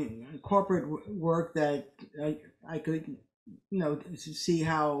doing corporate work that I could see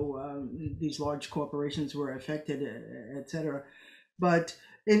how these large corporations were affected, et cetera. But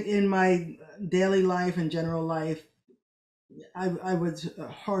in my daily life and general life, I was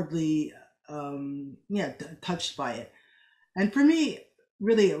hardly touched by it. And for me,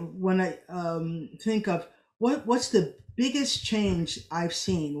 really, when I think of what's the biggest change I've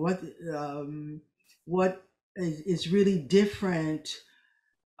seen, what is really different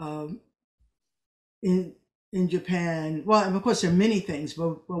in Japan. Well, and of course, there are many things,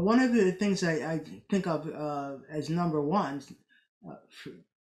 but one of the things I think of as number one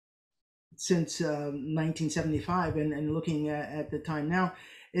since 1975 and looking at the time now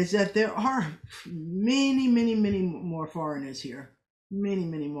is that there are many more foreigners here,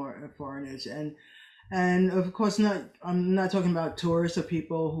 many more foreigners, and of course I'm not talking about tourists or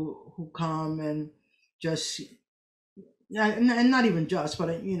people who come and just and not even just, but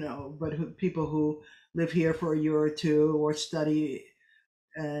but people who live here for a year or two or study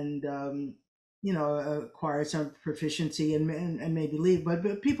and acquire some proficiency and maybe leave.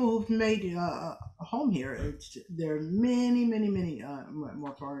 But people who've made a home here, there are many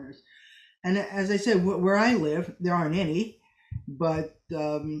more foreigners. And as I said, where I live, there aren't any, but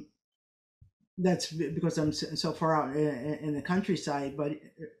that's because I'm so far out in the countryside. But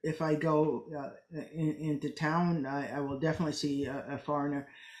if I go into town, I will definitely see a foreigner.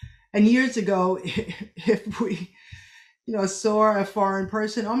 And years ago, if we saw a foreign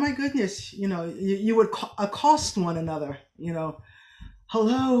person, oh my goodness, you would accost one another,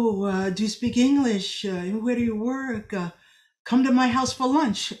 hello, do you speak English? Where do you work? Come to my house for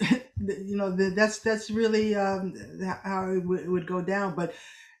lunch. That's really how it would go down. But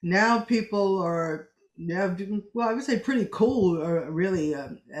now people are, well, I would say pretty cool, really,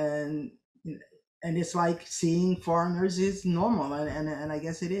 and it's like seeing foreigners is normal, and I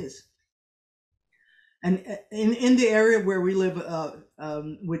guess it is. And in the area where we live,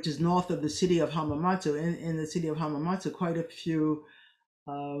 which is north of the city of Hamamatsu, in the city of Hamamatsu, quite a few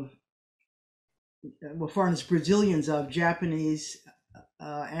foreigners, Brazilians of Japanese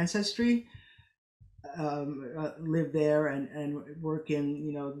ancestry live there and work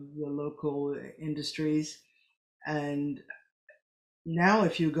in the local industries. And now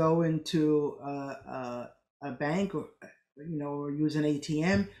if you go into a bank or use an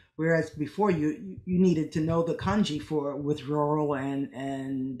ATM, whereas before you needed to know the kanji for withdrawal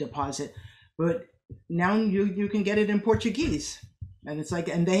and deposit, but now you can get it in Portuguese, and it's like,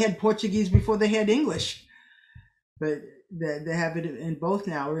 and they had Portuguese before they had English, but they have it in both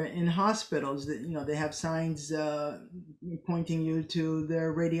now. Or in hospitals, that they have signs pointing you to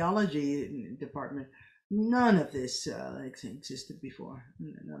their radiology department. None of this existed before.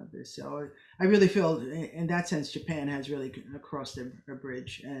 None of this. So I really feel, in that sense, Japan has really crossed a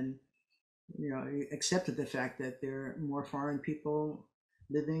bridge, and accepted the fact that there are more foreign people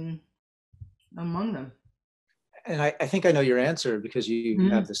living among them. And I think I know your answer, because you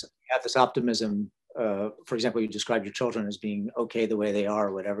have this optimism. For example, you describe your children as being okay the way they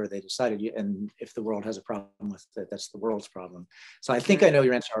are, whatever they decided. And if the world has a problem with it, that's the world's problem. So I think I know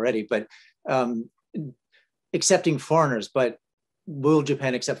your answer already. But accepting foreigners, but will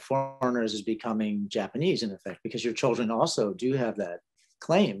Japan accept foreigners as becoming Japanese in effect? Because your children also do have that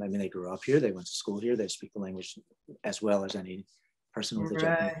claim. I mean, they grew up here, they went to school here, they speak the language as well as any person with a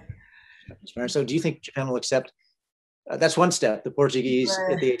Japanese parent. So do you think Japan will accept? That's one step. The Portuguese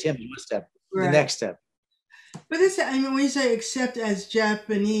at the ATM is one step. The next step. But this, I mean, when you say accept as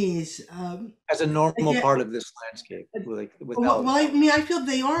Japanese, as a normal part of this landscape, well, I mean, I feel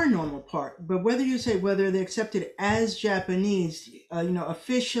they are a normal part. But whether you say whether they accept it as Japanese,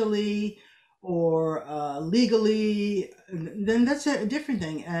 officially or legally, then that's a different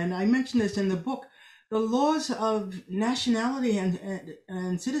thing. And I mentioned this in the book. The laws of nationality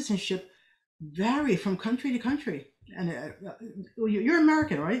and citizenship vary from country to country. And you're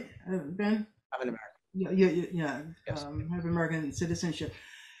American, right, Ben? I'm an American. Yeah. Yes. Have American citizenship.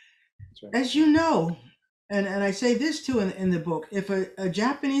 That's right. As you know, and I say this too in the book, if a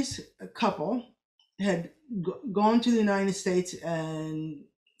Japanese couple had gone to the United States and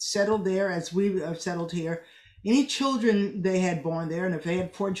settled there, as we have settled here, any children they had born there, and if they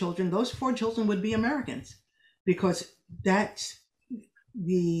had 4 children, those 4 children would be Americans, because that's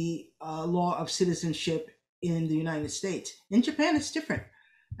the law of citizenship in the United States. In Japan, it's different,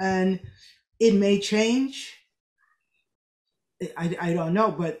 and it may change. I don't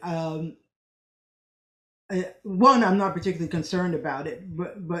know, but one, I'm not particularly concerned about it,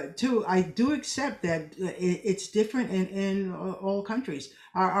 but two, I do accept that it's different in all countries.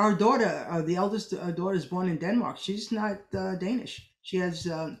 Our daughter, the eldest daughter, is born in Denmark. She's not Danish. She has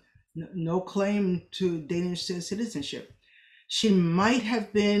no claim to Danish citizenship. She might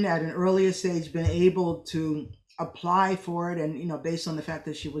have been at an earlier stage been able to apply for it, and based on the fact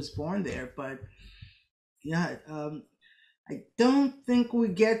that she was born there. But yeah, I don't think we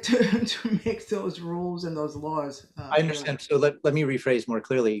get to make those rules and those laws. I understand. So let me rephrase more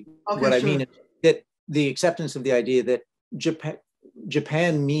clearly. Okay, what sure. I mean is that the acceptance of the idea that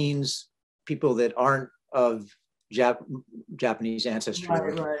Japan means people that aren't of Japanese ancestry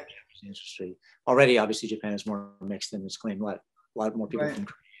or Japanese ancestry. Already, obviously, Japan is more mixed than its claim. A lot more people from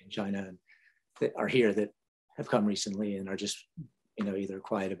Korea and China that are here that have come recently and are just either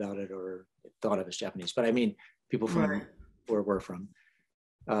quiet about it or thought of as Japanese. But I mean, people from where we're from.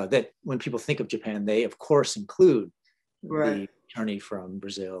 That when people think of Japan, they of course include the attorney from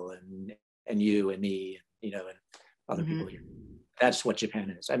Brazil and you and me, and other people here. That's what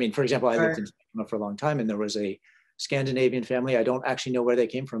Japan is. I mean, for example, I lived in Japan for a long time, and there was a Scandinavian family. I don't actually know where they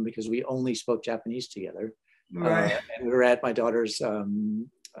came from because we only spoke Japanese together. And we were at my daughter's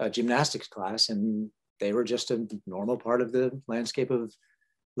gymnastics class, and they were just a normal part of the landscape of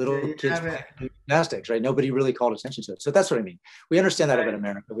little kids playing gymnastics, right? Nobody really called attention to it. So that's what I mean. We understand that about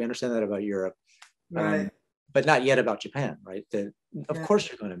America. We understand that about Europe, but not yet about Japan, right? Of course,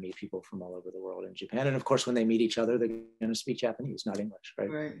 you're going to meet people from all over the world in Japan. And of course, when they meet each other, they're going to speak Japanese, not English,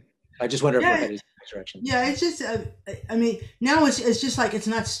 right? I just wonder if we're heading in that direction. Yeah, it's just, I mean, now it's just like, it's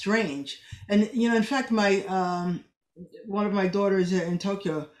not strange. And, in fact, my one of my daughters in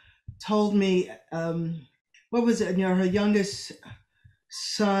Tokyo told me, what was it? Her youngest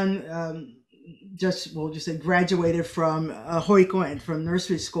son we'll just say graduated from Hoikoen, from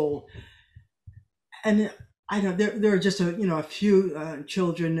nursery school, and I don't. There are just a few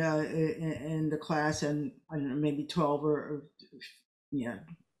children in the class, and I don't know, maybe 12 or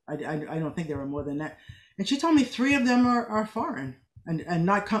I don't think there were more than that. And she told me 3 of them are foreign, and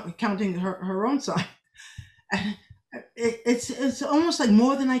not counting her own son. And it's almost like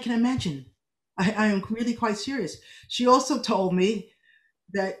more than I can imagine. I am really quite serious. She also told me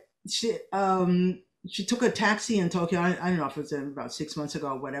that she took a taxi in Tokyo. I don't know if it was about 6 months ago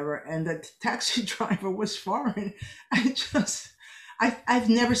or whatever, and the taxi driver was foreign. I've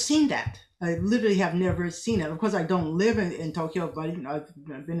never seen that. I literally have never seen it. Of course, I don't live in Tokyo, but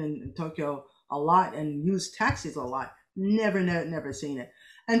I've been in Tokyo a lot and used taxis a lot. Never seen it.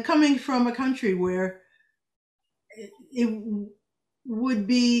 And coming from a country where it would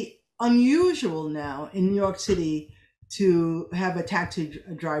be unusual now in New York City to have a taxi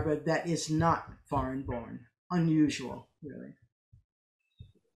driver that is not foreign born. Unusual, really.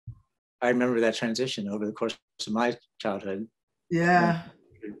 I remember that transition over the course of my childhood. Yeah.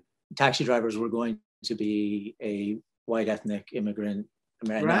 Taxi drivers were going to be a white ethnic immigrant,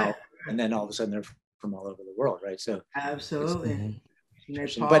 right? Now, and then all of a sudden they're from all over the world, right? So absolutely.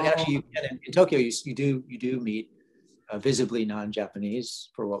 But actually, in Tokyo, you do meet visibly non-Japanese,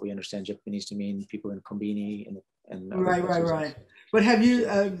 for what we understand Japanese to mean, people in kombini and right. But have you?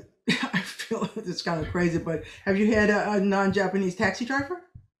 I feel it's kind of crazy, but have you had a non-Japanese taxi driver?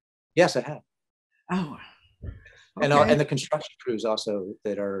 Yes, I have. Oh. Okay. And the construction crews also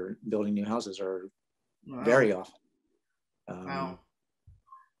that are building new houses are very often. Wow.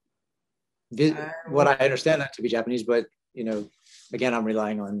 What I understand that to be Japanese, but again, I'm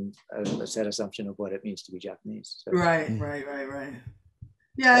relying on a set assumption of what it means to be Japanese. So. Right.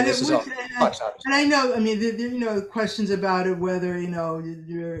 Yeah, and I know. I mean, there questions about it, whether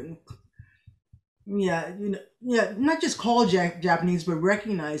you're, not just called Japanese, but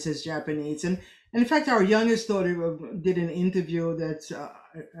recognized as Japanese. And in fact, our youngest daughter did an interview that's,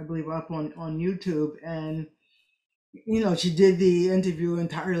 I believe, up on YouTube, and she did the interview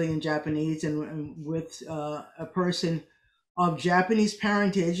entirely in Japanese and with a person of Japanese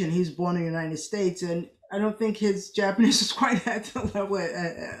parentage, and he's born in the United States, and I don't think his Japanese is quite at the level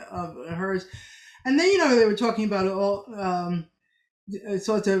of hers. And then they were talking about all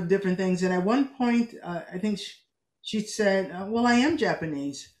sorts of different things, and at one point I think she said, well, I am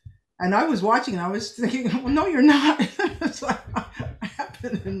Japanese. And I was watching and I was thinking, well, no, you're not. It's like, I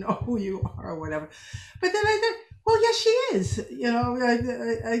happen to know who you are or whatever. But then I thought, well, yes, she is.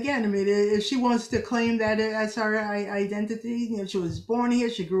 Again, I mean, if she wants to claim that as her identity, she was born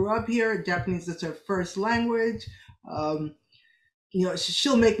here, she grew up here, Japanese is her first language.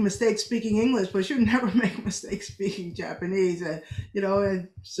 She'll make mistakes speaking English, but she'll never make mistakes speaking Japanese. And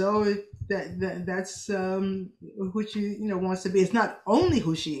so that's who she wants to be. It's not only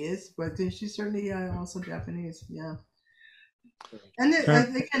who she is, but she's certainly also Japanese. Yeah. And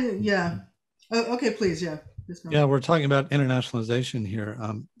then, okay, please, yeah. Yeah, we're talking about internationalization here.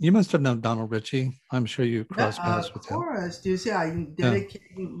 You must have known Donald Ritchie. I'm sure you crossed paths with him. Of course. Do you see? I dedicate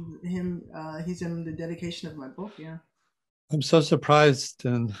him. He's in the dedication of my book. Yeah. I'm so surprised,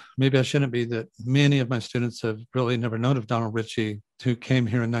 and maybe I shouldn't be, that many of my students have really never known of Donald Ritchie, who came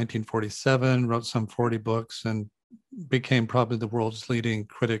here in 1947, wrote some 40 books, and became probably the world's leading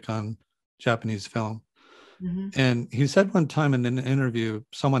critic on Japanese film. Mm-hmm. And he said one time in an interview,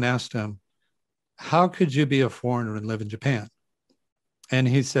 someone asked him, how could you be a foreigner and live in Japan? And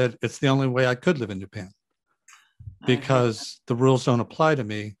he said, it's the only way I could live in Japan, because the rules don't apply to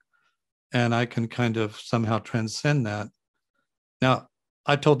me and I can kind of somehow transcend that. Now,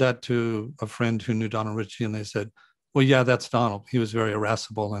 I told that to a friend who knew Donald Ritchie, and they said, well, yeah, that's Donald. He was very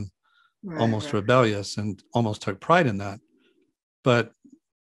irascible and almost rebellious and almost took pride in that. But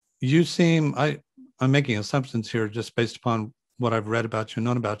you seem, I'm making assumptions here just based upon what I've read about you and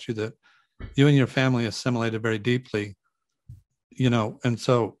known about you, that you and your family assimilated very deeply, and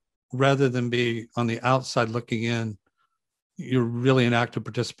so rather than be on the outside looking in, you're really an active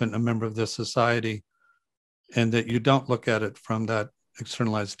participant, a member of this society, and that you don't look at it from that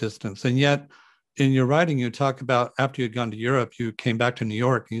externalized distance. And yet in your writing, you talk about after you'd gone to Europe, you came back to New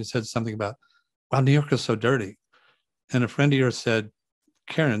York and you said something about, wow, New York is so dirty. And a friend of yours said,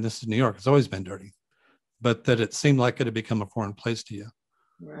 Karen, this is New York. It's always been dirty, but that it seemed like it had become a foreign place to you.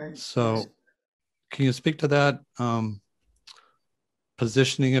 Right. So can you speak to that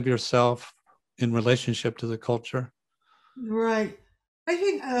positioning of yourself in relationship to the culture? Right. I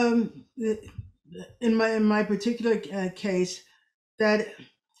think in my particular case, that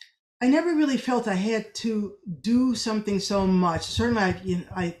I never really felt I had to do something so much. Certainly,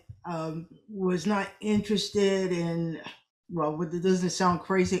 I was not interested in, well, doesn't it sound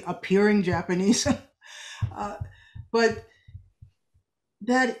crazy, appearing Japanese, but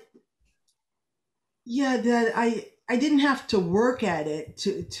that I didn't have to work at it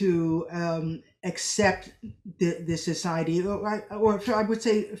to accept the society, or I would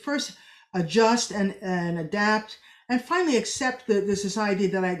say first adjust and adapt, and finally accept the society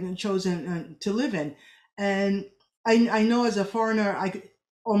that I'd chosen to live in. And I know as a foreigner, I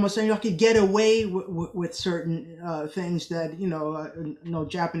could get away with certain things that no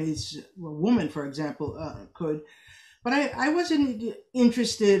Japanese woman, for example, could. But I wasn't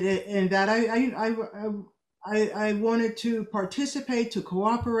interested in that. I wanted to participate, to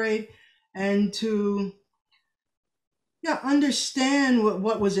cooperate, and to yeah, understand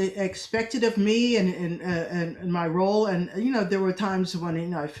what was expected of me and my role. And there were times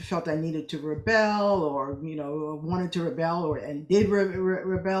when I felt I needed to rebel, or wanted to rebel, or and did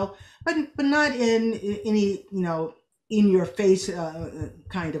rebel, but not in any in your face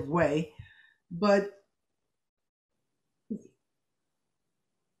kind of way. But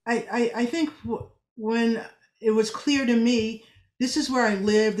I think when it was clear to me, this is where I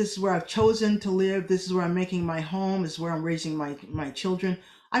live, this is where I've chosen to live, this is where I'm making my home, this is where I'm raising my children.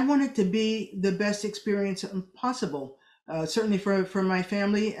 I want it to be the best experience possible, certainly for my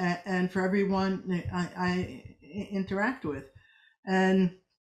family and for everyone I interact with. And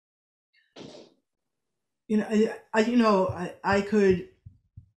I could,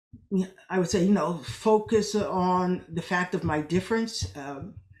 I would say, focus on the fact of my difference.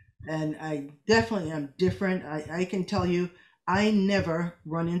 And I definitely am different. I can tell you, I never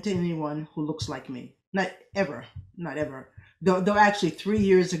run into anyone who looks like me. Not ever, not ever. Though actually 3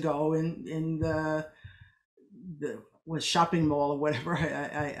 years ago in the was shopping mall or whatever,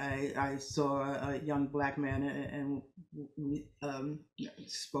 I saw a young black man, and we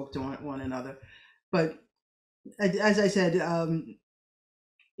spoke to one another. But as I said,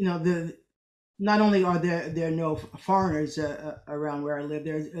 the not only are there no foreigners around where I live,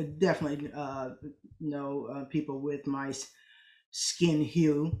 there's definitely no people with my skin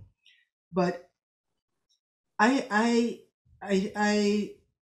hue. But I I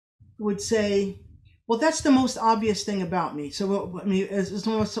would say, well, that's the most obvious thing about me. So I mean,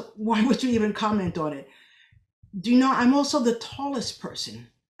 why would you even comment on it? Do you know I'm also the tallest person,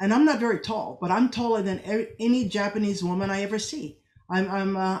 and I'm not very tall, but I'm taller than any Japanese woman I ever see. I'm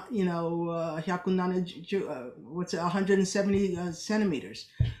 170 centimeters,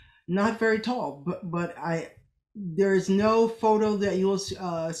 not very tall, but there is no photo that you'll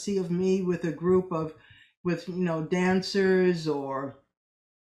see of me with a group of with dancers, or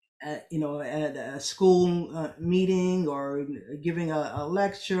at a school meeting, or giving a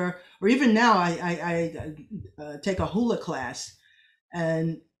lecture, or even now I take a hula class.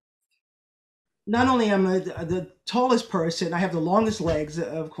 And not only am I the tallest person, I have the longest legs,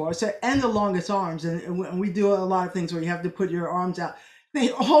 of course, and the longest arms. And we do a lot of things where you have to put your arms out.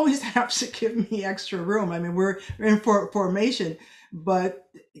 They always have to give me extra room. I mean, we're in formation, but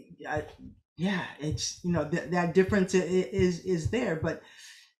yeah, it's that difference is there, but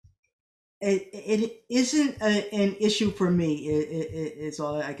it isn't an issue for me. It's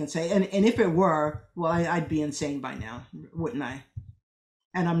all I can say. And if it were, well, I'd be insane by now, wouldn't I?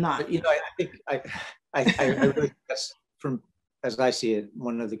 And I'm not. But, I think I really think that's, from as I see it,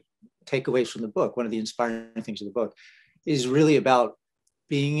 one of the takeaways from the book, one of the inspiring things of the book, is really about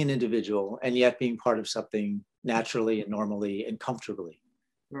being an individual and yet being part of something naturally and normally and comfortably.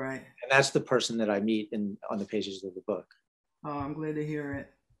 Right. And that's the person that I meet on the pages of the book. Oh, I'm glad to hear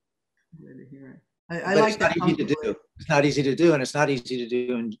it. I'm glad to hear it. I But like it's not that. easy to do. It's not easy to do, and it's not easy to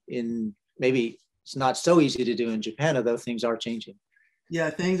do in maybe it's not so easy to do in Japan, although things are changing. Yeah,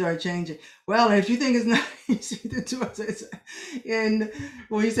 things are changing. Well, if you think it's not easy to do, it's in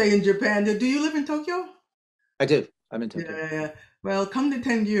when you say in Japan, do you live in Tokyo? I do. I'm in Yeah, Tokyo. yeah, yeah. Well, come to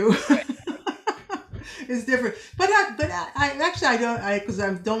Tenryū. It's different, but I actually because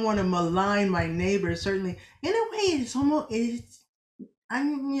I don't want to malign my neighbors. Certainly, in a way,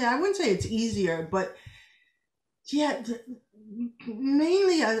 I wouldn't say it's easier, but yeah,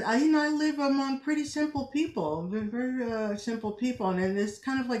 mainly I live among pretty simple people, very simple people, and it's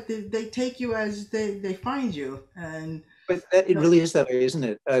kind of like they take you as they find you, and But it really is that way, isn't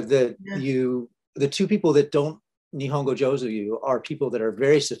it? yeah, The two people that don't Nihongo Jozu you are people that are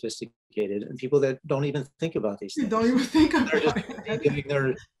very sophisticated and people that don't even think about these you don't things. even think They're just about it. doing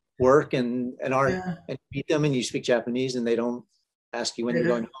their work and aren't, Yeah, and you meet them and you speak Japanese and they don't ask you when they you're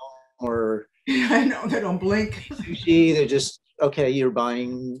don't. going home or Yeah, I know they don't blink. sushi. They're just, okay, you're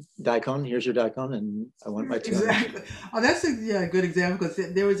buying daikon. Here's your daikon, and I want my 200. Exactly. Oh, that's a good example,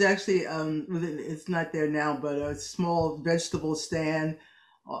 because there was actually it's not there now, but a small vegetable stand,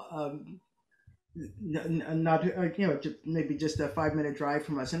 um, not maybe just a 5 minute drive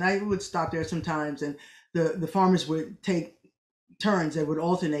from us, and I would stop there sometimes, and the farmers would take turns. They would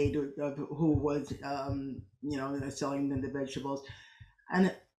alternate of who was selling them the vegetables,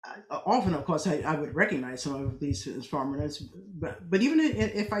 and often, of course, I would recognize some of these farmers, but even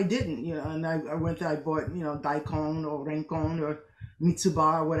if I didn't, and I went there, I bought daikon or renkon or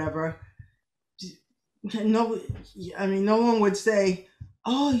mitsuba or whatever. No, I mean, no one would say,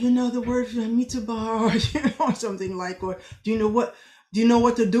 "Oh, you know the word for mitsuba," or something like, or do you know do you know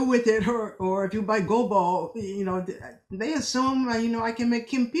what to do with it? Or if you buy Go Ball, they assume, I can make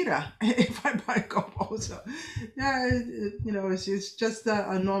kimpira if I buy Go Ball. So, yeah, it's just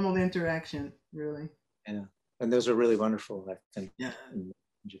a normal interaction, really. Yeah. And those are really wonderful, I think, Yeah. in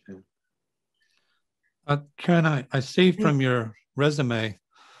Japan. Karen, I see from your resume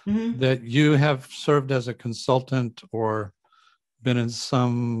that you have served as a consultant or been in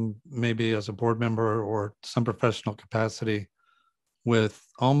some, maybe as a board member or some professional capacity with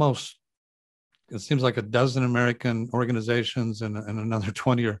almost, it seems like a dozen American organizations and another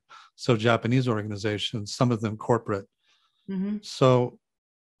 20 or so Japanese organizations, some of them corporate. So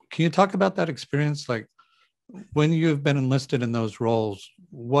can you talk about that experience? Like, when you've been enlisted in those roles,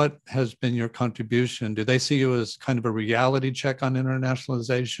 what has been your contribution? Do they see you as kind of a reality check on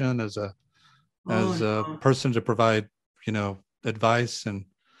internationalization, as a person to provide, advice and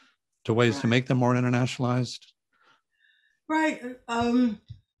to ways to make them more internationalized? Right.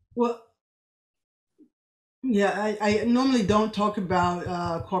 Well, yeah, I normally don't talk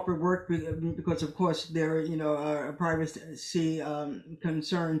about corporate work because, of course, there are privacy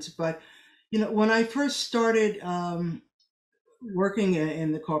concerns. But when I first started working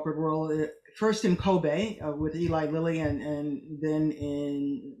in the corporate world, first in Kobe with Eli Lilly, and then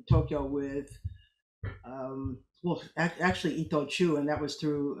in Tokyo with actually TUJ, and that was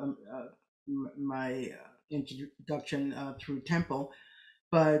through my introduction through Temple,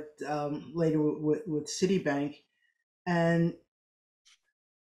 but later with Citibank. And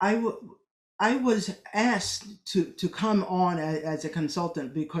I was asked to come on as a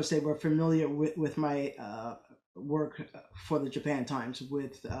consultant because they were familiar with my work for the Japan Times,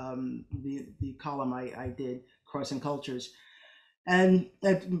 with the column I did, Crossing Cultures. And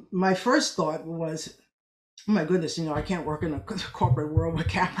my first thought was, oh my goodness, I can't work in a corporate world with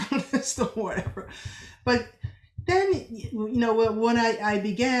capitalists or whatever. But then, when I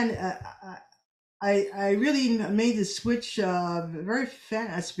began, I really made the switch very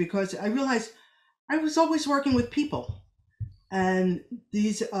fast, because I realized I was always working with people. And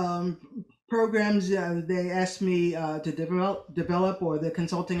these programs they asked me to develop, or the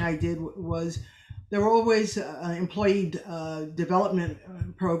consulting I did was, there were always employee development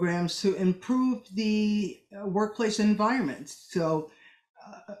programs to improve the workplace environment. So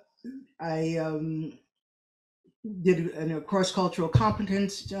I did cross-cultural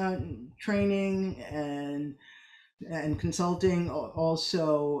competence training and consulting,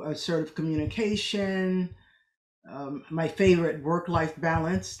 also assertive communication. My favorite, work-life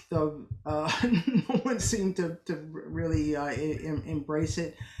balance, though no one seemed to really embrace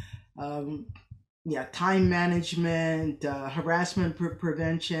it. Time management, harassment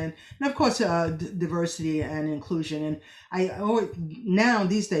prevention, and of course diversity and inclusion. And I always, now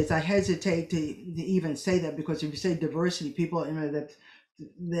these days, I hesitate to even say that, because if you say diversity, people, that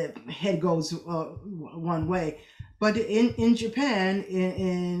the head goes one way. But in Japan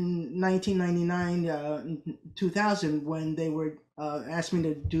in 1999, 2000, when they were asked me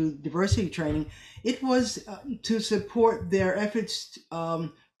to do diversity training, it was to support their efforts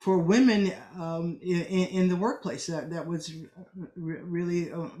for women in the workplace. That was really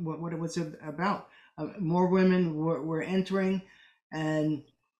what it was about. More women were entering, and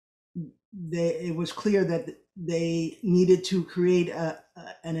it was clear that they needed to create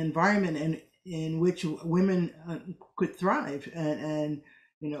an environment in which women could thrive, and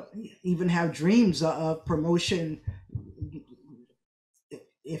even have dreams of promotion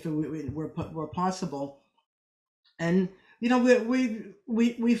if it were possible. And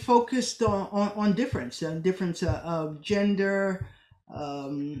we focused on difference of gender,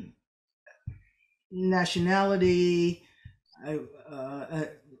 nationality,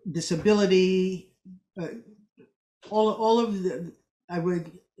 disability, all of the, I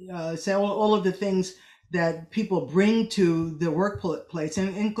would say, all of the things that people bring to the workplace,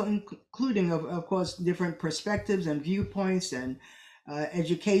 and including of course different perspectives and viewpoints, and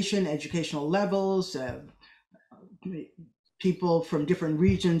educational levels, people from different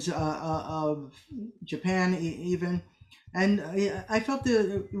regions of Japan even. And I felt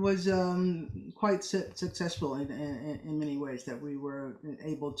that it was quite successful in many ways, that we were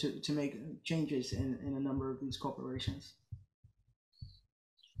able to make changes in a number of these corporations.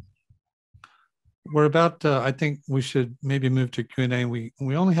 We're about, I think we should maybe move to Q&A. We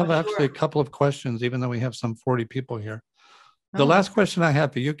only have actually a couple of questions, even though we have some 40 people here. The last question I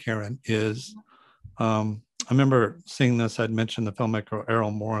have for you, Karen, is, I remember seeing this. I'd mentioned the filmmaker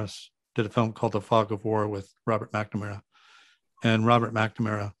Errol Morris did a film called The Fog of War with Robert McNamara. And Robert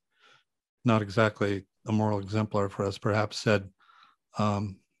McNamara, not exactly a moral exemplar for us, perhaps, said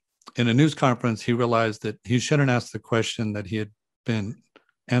in a news conference, he realized that he shouldn't ask the question that he had been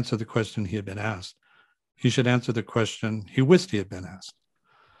answer the question he had been asked. He should answer the question he wished he had been asked.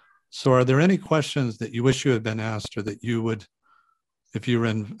 So are there any questions that you wish you had been asked, or that you would, if you were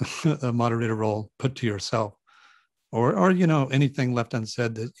in a moderator role, put to yourself? Or anything left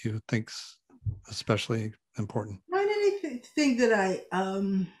unsaid that you think's especially important? Not anything that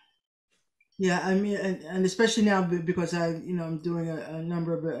I mean, and especially now because I'm doing a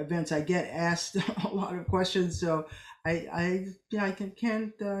number of events, I get asked a lot of questions. So I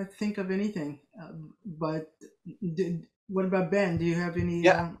can't think of anything. But what about Ben? Do you have any?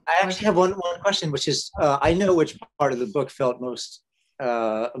 Yeah, I actually have one question, which is, I know which part of the book felt most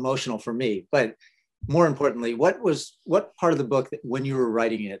emotional for me, but more importantly, what part of the book that when you were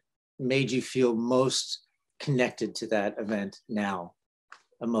writing it made you feel most connected to that event now,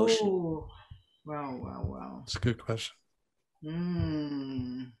 emotionally? Oh, wow. That's a good question.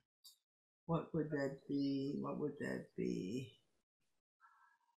 What would that be?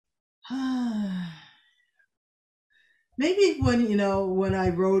 Maybe when I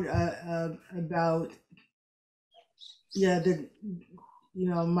wrote about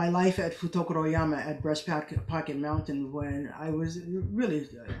my life at Futokuro-yama at Breast Pocket Mountain, when I was really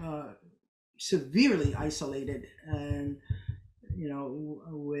severely isolated, and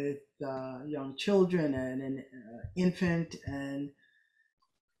with young children and an infant, and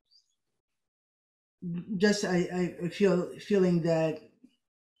just I feeling that,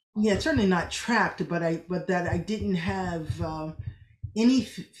 certainly not trapped, but that I didn't have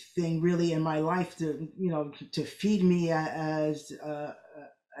anything really in my life to feed me as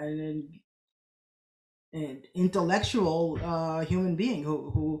an intellectual human being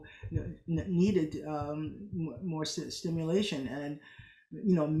who needed more stimulation, and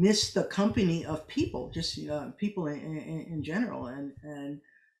missed the company of people, just people in general, and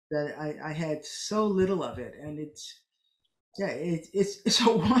that I had so little of it, and it's a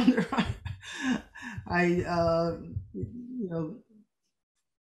wonder. I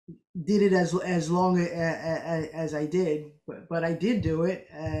did it as long as I did, but I did do it,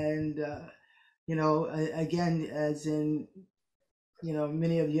 and again, as in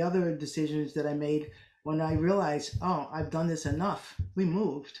many of the other decisions that I made, when I realized, oh, I've done this enough, we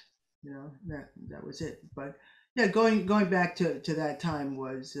moved, that was it. But yeah, going back to that time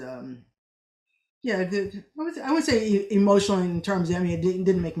was I would say emotional in terms of, I mean, it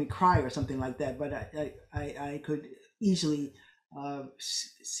didn't make me cry or something like that, but I could easily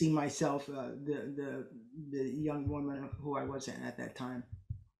see myself, the young woman who I was at that time.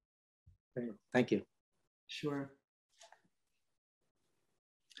 Thank you. Sure.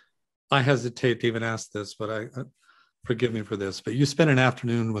 I hesitate to even ask this, but I forgive me for this, but you spent an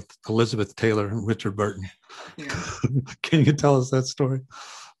afternoon with Elizabeth Taylor and Richard Burton. Yeah. Can you tell us that story?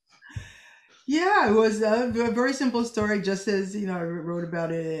 Yeah, it was a very simple story, just as I wrote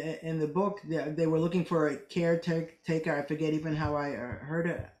about it in the book. They were looking for a caretaker. I forget even how I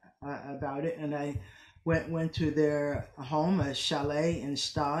heard about it, and I went to their home, a chalet in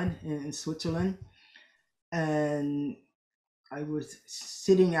Stade in Switzerland, and I was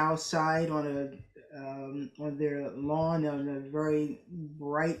sitting outside on their lawn on a very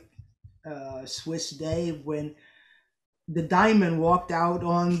bright Swiss day, when the diamond walked out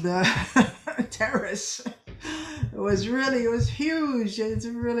on the terrace. It was huge. It's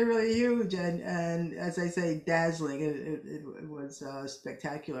really huge, and as I say, dazzling. It was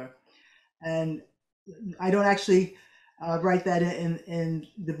spectacular, and I don't actually write that in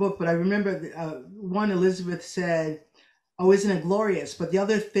the book, but I remember one, Elizabeth said, "Oh, isn't it glorious?" But the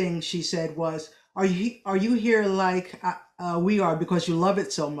other thing she said was, "Are you here like we are because you love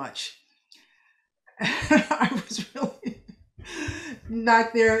it so much?" I was really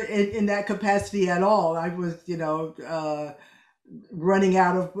not there in that capacity at all. I was, running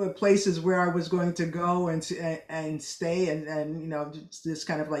out of places where I was going to go and stay, and just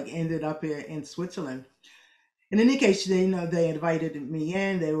kind of like ended up in Switzerland. In any case, they invited me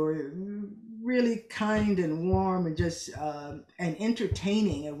in. They were really kind and warm, and just and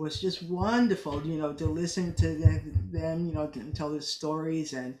entertaining. It was just wonderful, to listen to them, to tell their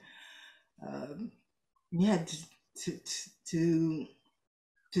stories, and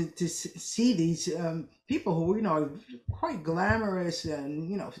to see these people who are quite glamorous,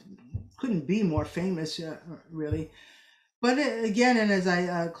 and couldn't be more famous, really. But again, and as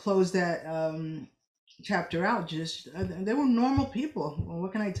I close that chapter out, just they were normal people. Well,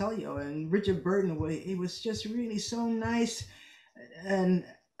 what can I tell you? And Richard Burton, he was just really so nice, and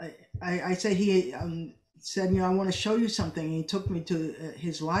I say he said, I want to show you something. And he took me to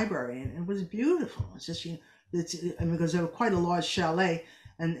his library, and it was beautiful. It's just because they were quite a large chalet,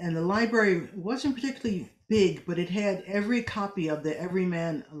 and the library wasn't particularly big, but it had every copy of the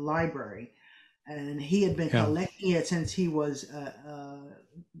Everyman Library. And he had been collecting it since he was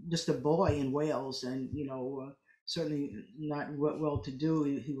just a boy in Wales, and certainly not well to do.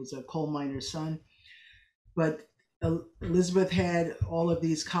 He was a coal miner's son. But Elizabeth had all of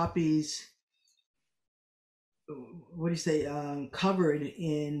these copies, what do you say, covered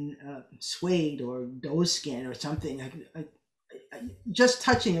in suede or doeskin or something. Just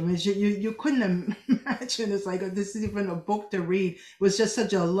touching them, you couldn't imagine. It's like, this is even a book to read. It was just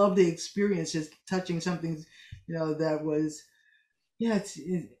such a lovely experience, just touching something, that was,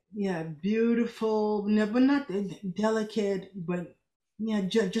 beautiful, but not delicate, but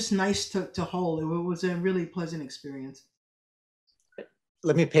just nice to hold. It was a really pleasant experience.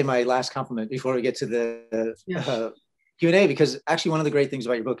 Let me pay my last compliment before we get to the Q&A, because actually one of the great things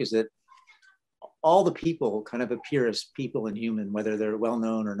about your book is that all the people kind of appear as people and human, whether they're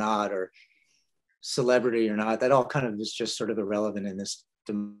well-known or not, or celebrity or not. That all kind of is just sort of irrelevant in this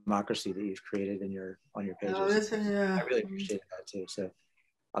democracy that you've created on your pages. I really appreciate that too. So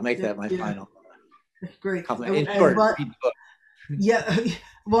I'll make that my final great compliment. In short, read the book. Yeah,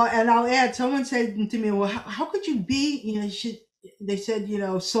 well, and I'll add, someone said to me, well, how could you be, they said,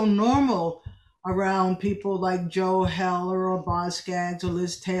 so normal around people like Joe Heller or Boz Scaggs or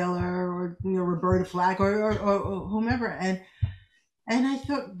Liz Taylor or Roberta Flack or whomever, and I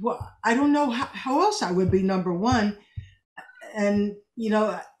thought, well, I don't know how else I would be number one. And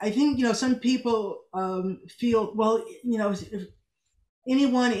I think some people feel, well, if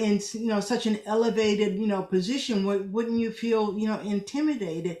anyone in such an elevated position, wouldn't you feel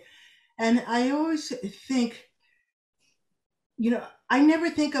intimidated? And I always think, I never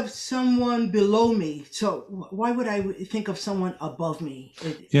think of someone below me, so why would I think of someone above me?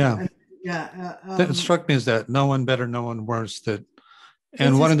 It struck me as that no one better, no one worse. That,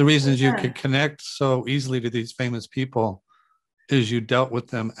 and one of the reasons you could connect so easily to these famous people is you dealt with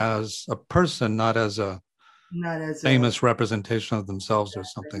them as a person, not as a famous representation of themselves or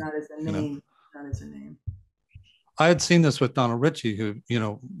something. Not as a name. Not as a name. I had seen this with Donald Ritchie, who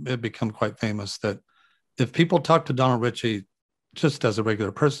had become quite famous. That if people talked to Donald Ritchie just as a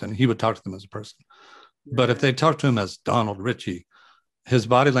regular person, he would talk to them as a person. Yeah. But if they talked to him as Donald Ritchie, his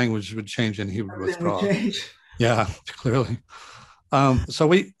body language would change and he would withdraw. Yeah, clearly. So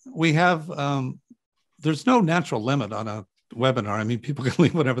we have, there's no natural limit on a webinar. I mean, people can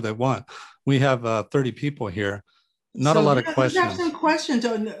leave whatever they want. We have 30 people here. Not a lot of questions. We have some questions.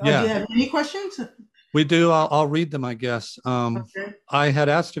 Do you have any questions? We do. I'll read them, I guess. Okay. I had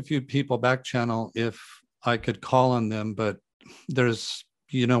asked a few people back channel if I could call on them, but there's,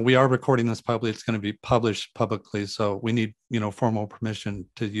 we are recording this publicly. It's going to be published publicly. So we need, formal permission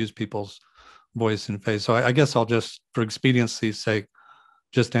to use people's voice and face. So I guess I'll just, for expediency's sake,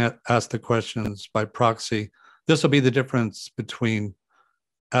 just ask the questions by proxy. This will be the difference between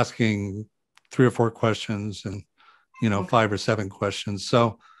asking 3 or 4 questions and, 5 or 7 questions.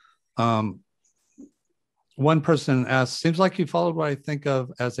 So one person asked, seems like you followed what I think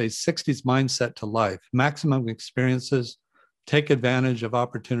of as a 60s mindset to life, maximum experiences, take advantage of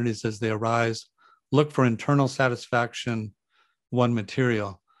opportunities as they arise, look for internal satisfaction, one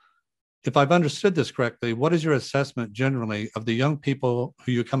material. If I've understood this correctly, what is your assessment generally of the young people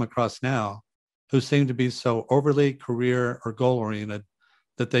who you come across now who seem to be so overly career or goal-oriented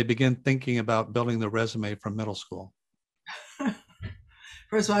that they begin thinking about building their resume from middle school?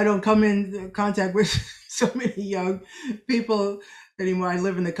 First of all, I don't come in contact with so many young people anymore. I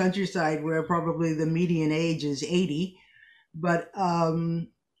live in the countryside where probably the median age is 80. But no,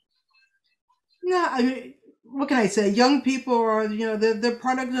 I mean, what can I say? Young people are, they're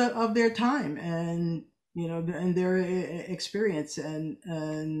product of their time and, and their experience,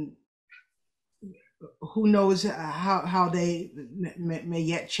 and who knows how they may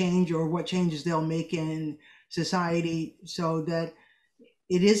yet change or what changes they'll make in society, so that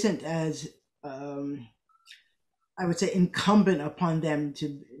it isn't as, I would say, incumbent upon them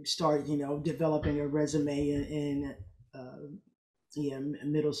to start, developing a resume in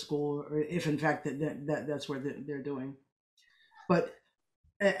middle school, or if in fact that's what they're doing. But,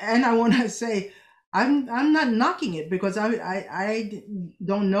 and I want to say, I'm not knocking it, because I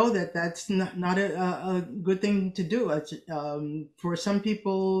don't know that that's not a good thing to do. For some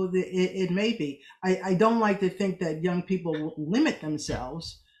people, it may be. I don't like to think that young people limit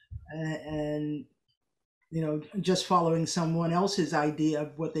themselves and just following someone else's idea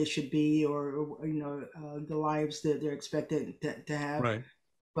of what they should be, or the lives that they're expected to have. Right.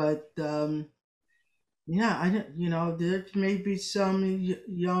 But I there may be some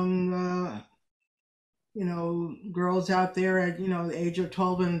young girls out there at the age of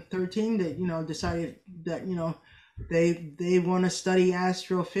 12 and 13 that decided that they want to study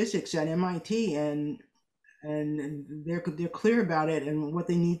astrophysics at MIT, and they're clear about it and what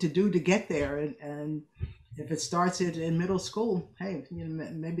they need to do to get there. And if it starts in middle school, hey,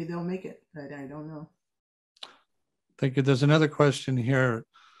 maybe they'll make it. I don't know. Thank you. There's another question here.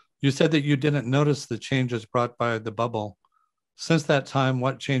 You said that you didn't notice the changes brought by the bubble. Since that time,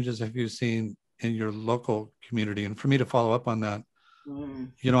 what changes have you seen in your local community? And for me to follow up on that,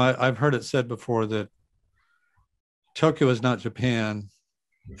 I've heard it said before that Tokyo is not Japan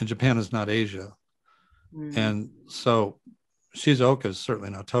and Japan is not Asia. And so Shizuoka is certainly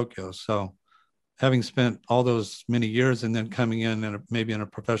not Tokyo. So having spent all those many years and then coming in and maybe in a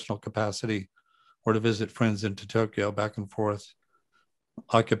professional capacity or to visit friends into Tokyo back and forth,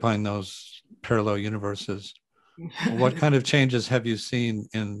 occupying those parallel universes, what kind of changes have you seen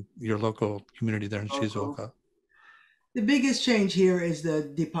in your local community there in Shizuoka? The biggest change here is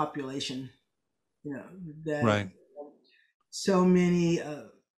the depopulation. That right. So many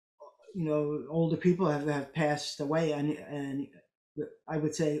older people have passed away, and I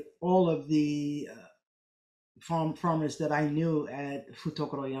would say all of the farmers that I knew at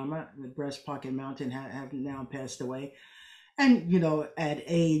Futokoroyama, the Breast Pocket Mountain, have now passed away. And at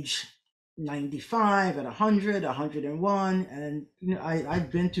age 95, at 100, 101, and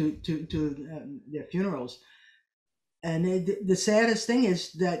I've been to their funerals. And the saddest thing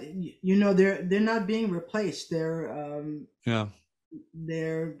is that they're not being replaced. Their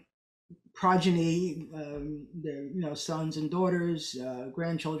progeny, their sons and daughters,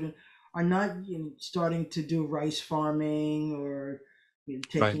 grandchildren, are not starting to do rice farming or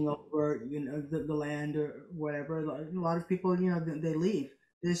taking over the land or whatever. A lot of people they leave.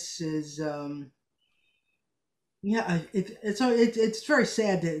 This is it's very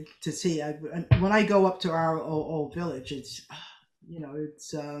sad to see. When I go up to our old village, it's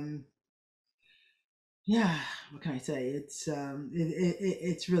what can I say? It's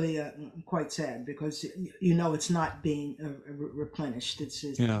really quite sad because it's not being replenished. It's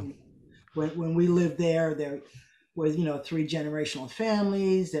just, when we lived there was 3 generational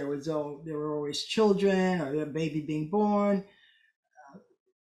families. There were always children or a baby being born.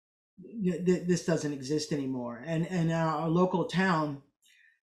 This doesn't exist anymore, and our local town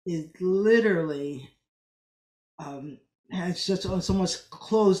is literally it's almost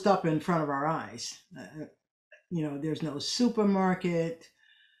closed up in front of our eyes. There's no supermarket.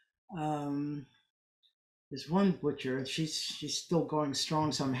 There's one butcher. She's still going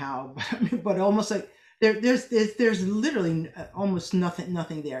strong somehow, but almost like there's literally almost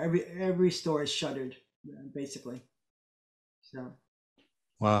nothing there. Every store is shuttered, basically. So.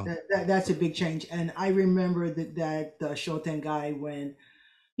 Wow. That's a big change. And I remember that Shoten guy when,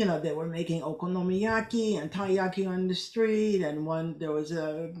 they were making okonomiyaki and taiyaki on the street. And there was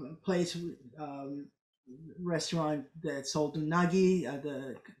a place, restaurant that sold unagi,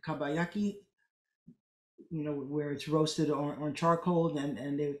 the kabayaki, where it's roasted on charcoal.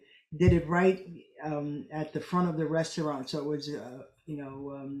 And they did it right at the front of the restaurant. So it was,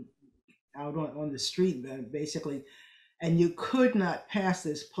 out on the street, basically. And you could not pass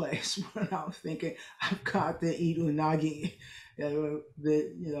this place without thinking, I've got to eat unagi. The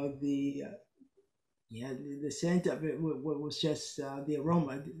scent of it was just the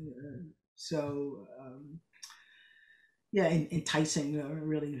aroma. So enticing,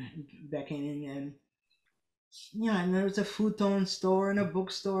 really beckoning. And and there was a futon store and a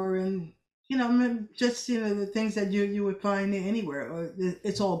bookstore and just the things that you would find anywhere.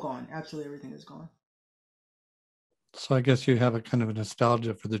 It's all gone. Absolutely everything is gone. So I guess you have a kind of a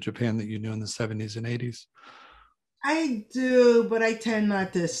nostalgia for the Japan that you knew in the 70s and 80s. I do, but I tend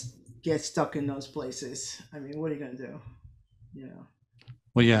not to get stuck in those places. I mean, what are you going to do?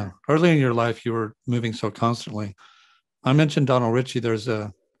 Well, yeah. Early in your life, you were moving so constantly. I mentioned Donald Ritchie. There's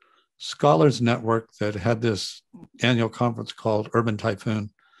a scholars network that had this annual conference called Urban Typhoon.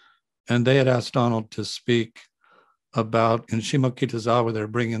 And they had asked Donald to speak about, in Shimokitazawa, they're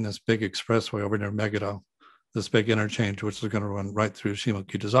bringing this big expressway over near Meguro, this big interchange, which is going to run right through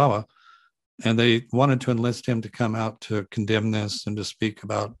Shimokitazawa. And they wanted to enlist him to come out to condemn this and to speak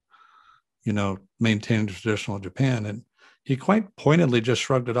about, maintaining traditional Japan. And he quite pointedly just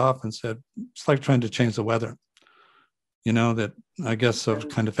shrugged it off and said, it's like trying to change the weather. That I guess of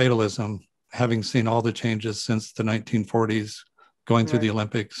kind of fatalism, having seen all the changes since the 1940s, going through the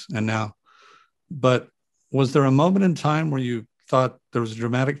Olympics and now. But was there a moment in time where you thought there was a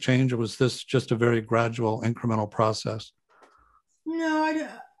dramatic change, or was this just a very gradual, incremental process? No,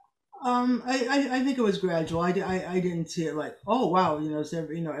 I think it was gradual. I didn't see it like, oh wow,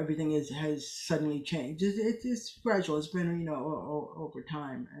 everything has suddenly changed. It's gradual. It's been over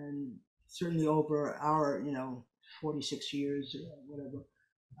time, and certainly over our 46 years or whatever.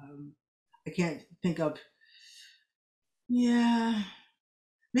 I can't think of, yeah,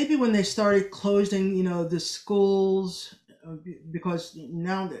 maybe when they started closing, the schools, because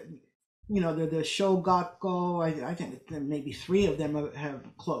now that, the Shogakko, I think that maybe three of them have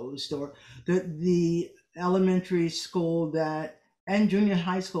closed, or the elementary school and junior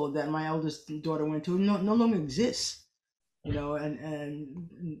high school that my eldest daughter went to no longer exists, and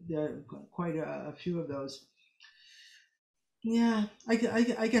there are quite a few of those. Yeah, I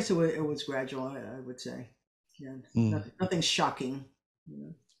guess it was gradual, I would say. Yeah, nothing shocking.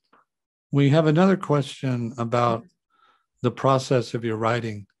 We have another question about the process of your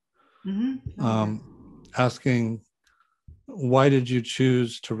writing, asking, why did you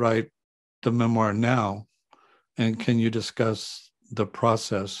choose to write the memoir now? And can you discuss the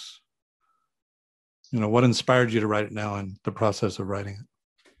process? What inspired you to write it now and the process of writing it?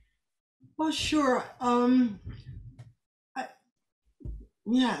 Well, sure.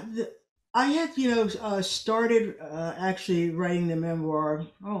 I had started actually writing the memoir.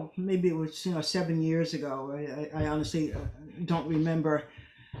 Oh, maybe it was 7 years ago. I honestly don't remember.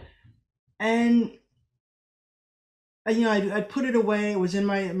 And I put it away. It was in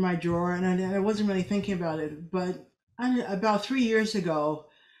my drawer, and I wasn't really thinking about it. But about 3 years ago,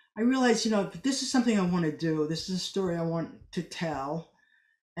 I realized this is something I want to do. This is a story I want to tell,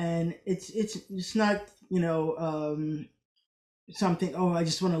 and it's not something, oh, I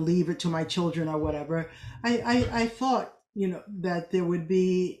just want to leave it to my children or whatever. I thought that there would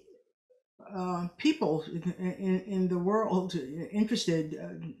be people in the world interested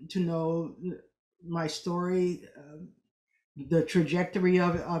to know my story, the trajectory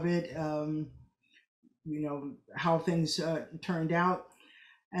of it, how things turned out.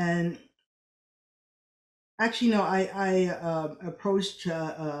 And actually, no, I approached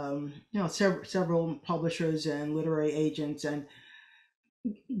several publishers and literary agents, and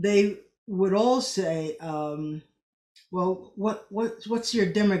they would all say, well, what's your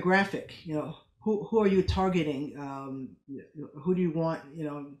demographic? Who are you targeting? Who do you want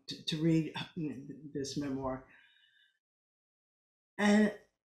to read this memoir? And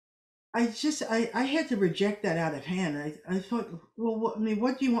I had to reject that out of hand. I thought, well,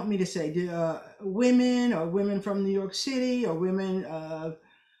 what do you want me to say? Women, or women from New York City, or women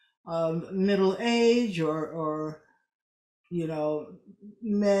middle age, or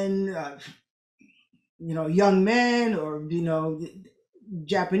men, young men, or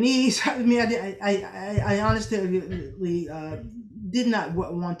Japanese. I mean, I honestly did not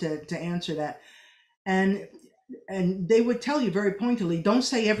want to answer that, and they would tell you very pointedly, don't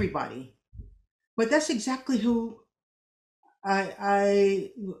say everybody. But that's exactly who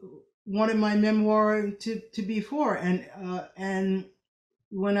I wanted my memoir to be for, and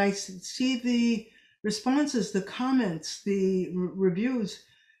when I see the responses, the comments, the reviews,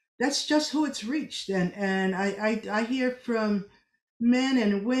 that's just who it's reached. And I hear from men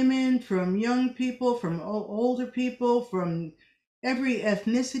and women, from young people, from older people, from every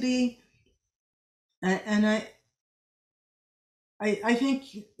ethnicity, and I think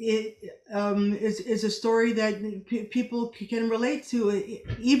it is a story that people can relate to,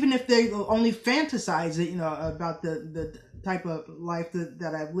 even if they only fantasize it, about the type of life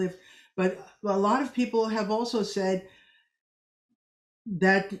that I've lived. But a lot of people have also said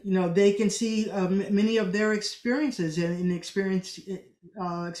that they can see many of their experiences and experience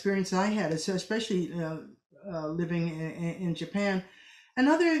I had, especially living in Japan, and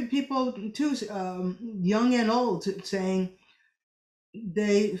other people too, young and old, saying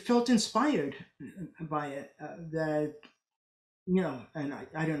they felt inspired by it, that and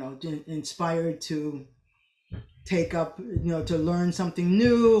I don't know, inspired to take up, to learn something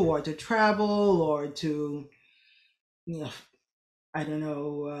new, or to travel, or to I don't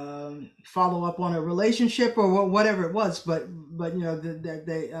know, follow up on a relationship, or whatever it was, but that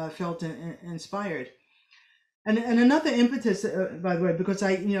they felt inspired. And another impetus, by the way, because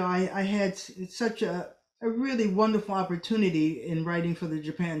I had such a really wonderful opportunity in writing for the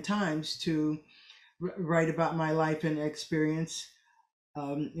Japan Times to write about my life and experience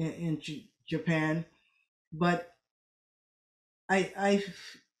in Japan, but I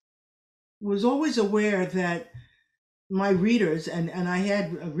was always aware that my readers, and I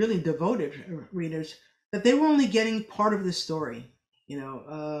had really devoted readers, that they were only getting part of the story.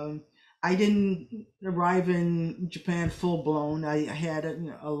 I didn't arrive in Japan full blown. I had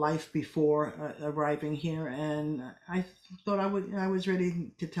a life before arriving here, and I thought I was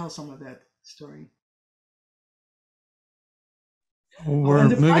ready to tell some of that story. We're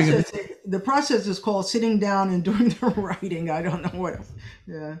And moving. the process is called sitting down and doing the writing. I don't know what else,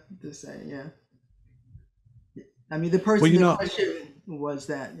 yeah, to say. Yeah. I mean, Well, you the know, question was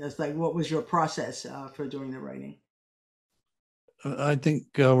that it's like, what was your process for doing the writing? I think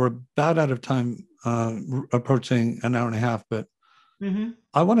we're about out of time, approaching an hour and a half. But Mm-hmm.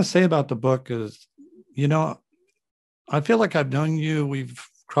 I want to say about the book is, you know, I feel like I've known you. We've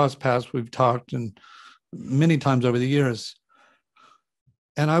crossed paths. We've talked and many times over the years.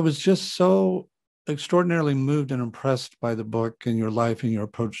 And I was just so extraordinarily moved and impressed by the book and your life and your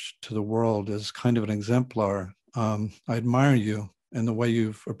approach to the world as kind of an exemplar. I admire you and the way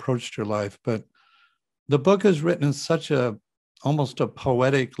you've approached your life. But the book is written in such a almost a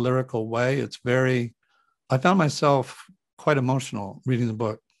poetic, lyrical way. It's very, I found myself quite emotional reading the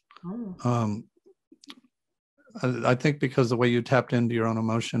book. Oh. I think because the way you tapped into your own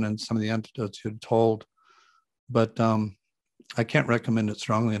emotion and some of the anecdotes you had told, but I can't recommend it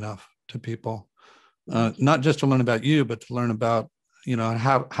strongly enough to people, not just to learn about you, but to learn about, you know,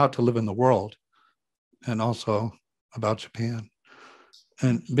 how to live in the world and also about Japan.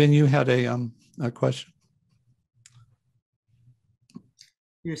 And Ben, you had a question.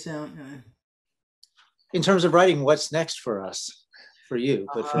 Your sound. In terms of writing, what's next for us, for you,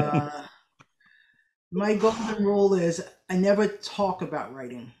 but for me? My golden rule is I never talk about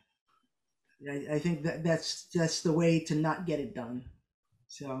writing. I think that's the way to not get it done.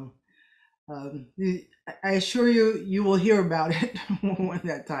 So I assure you, you will hear about it when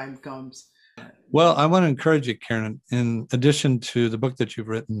that time comes. Well, I want to encourage you, Karen, in addition to the book that you've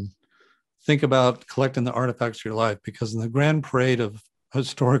written, think about collecting the artifacts of your life, because in the grand parade of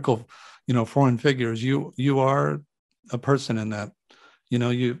historical, you know, foreign figures, you are a person in that. You know,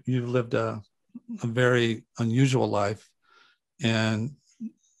 you've lived a very unusual life, and,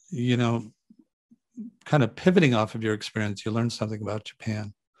 you know, kind of pivoting off of your experience, you learned something about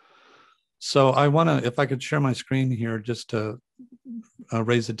Japan. So I want to, if I could share my screen here just to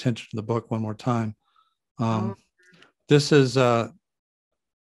raise attention to the book one more time. This is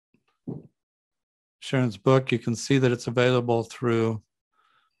Sharon's book. You can see that it's available through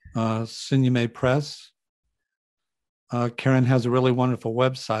Sinume Press. Karen has a really wonderful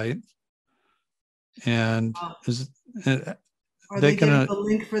website, and are they getting the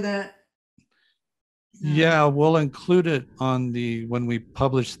link for that? Yeah, we'll include it on when we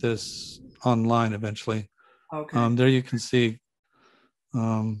publish this online eventually. Okay. There you can see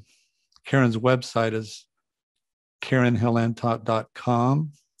Karen's website is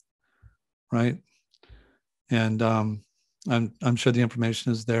karenhillanton.com, right? And I'm sure the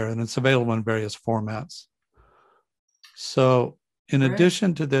information is there, and it's available in various formats. So in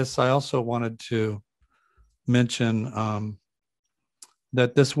addition to this, I also wanted to mention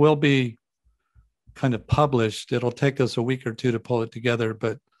that this will be kind of published. It'll take us a week or two to pull it together,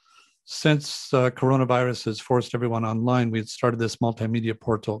 but since coronavirus has forced everyone online, we had started this multimedia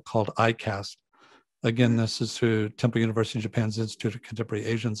portal called iCast. Again, this is through Temple University Japan's Institute of Contemporary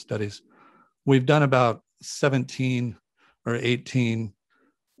Asian Studies. We've done about 17 or 18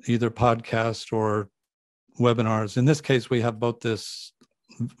 either podcasts or webinars. In this case, we have both this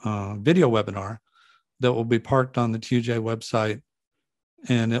video webinar that will be parked on the TUJ website,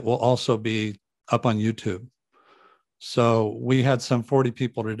 and it will also be up on YouTube. So we had some 40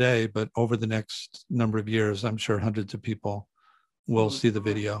 people today, but over the next number of years, I'm sure hundreds of people will see the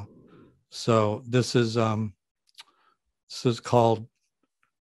video. So this is called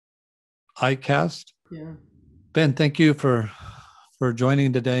iCast. Yeah. Ben, thank you for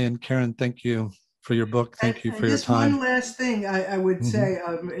joining today, and Karen, thank you for your book. Thank you for your time. Just one last thing I would say,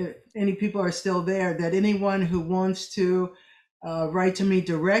 if any people are still there, that anyone who wants to write to me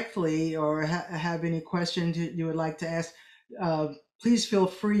directly or have any questions you would like to ask, please feel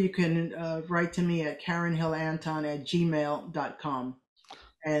free. You can write to me at karenhillanton@gmail.com,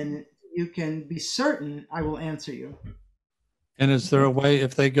 and you can be certain I will answer you. And is there a way,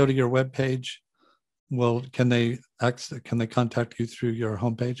 if they go to your webpage, can they contact you through your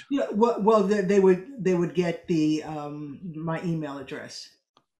homepage? Yeah, well, they would get the my email address.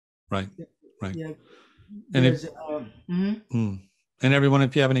 Right. Yeah. And and everyone,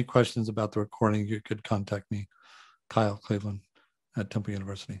 if you have any questions about the recording, you could contact me, Kyle Cleveland at Temple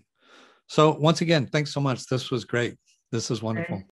University. So once again, thanks so much. This was great. This is wonderful.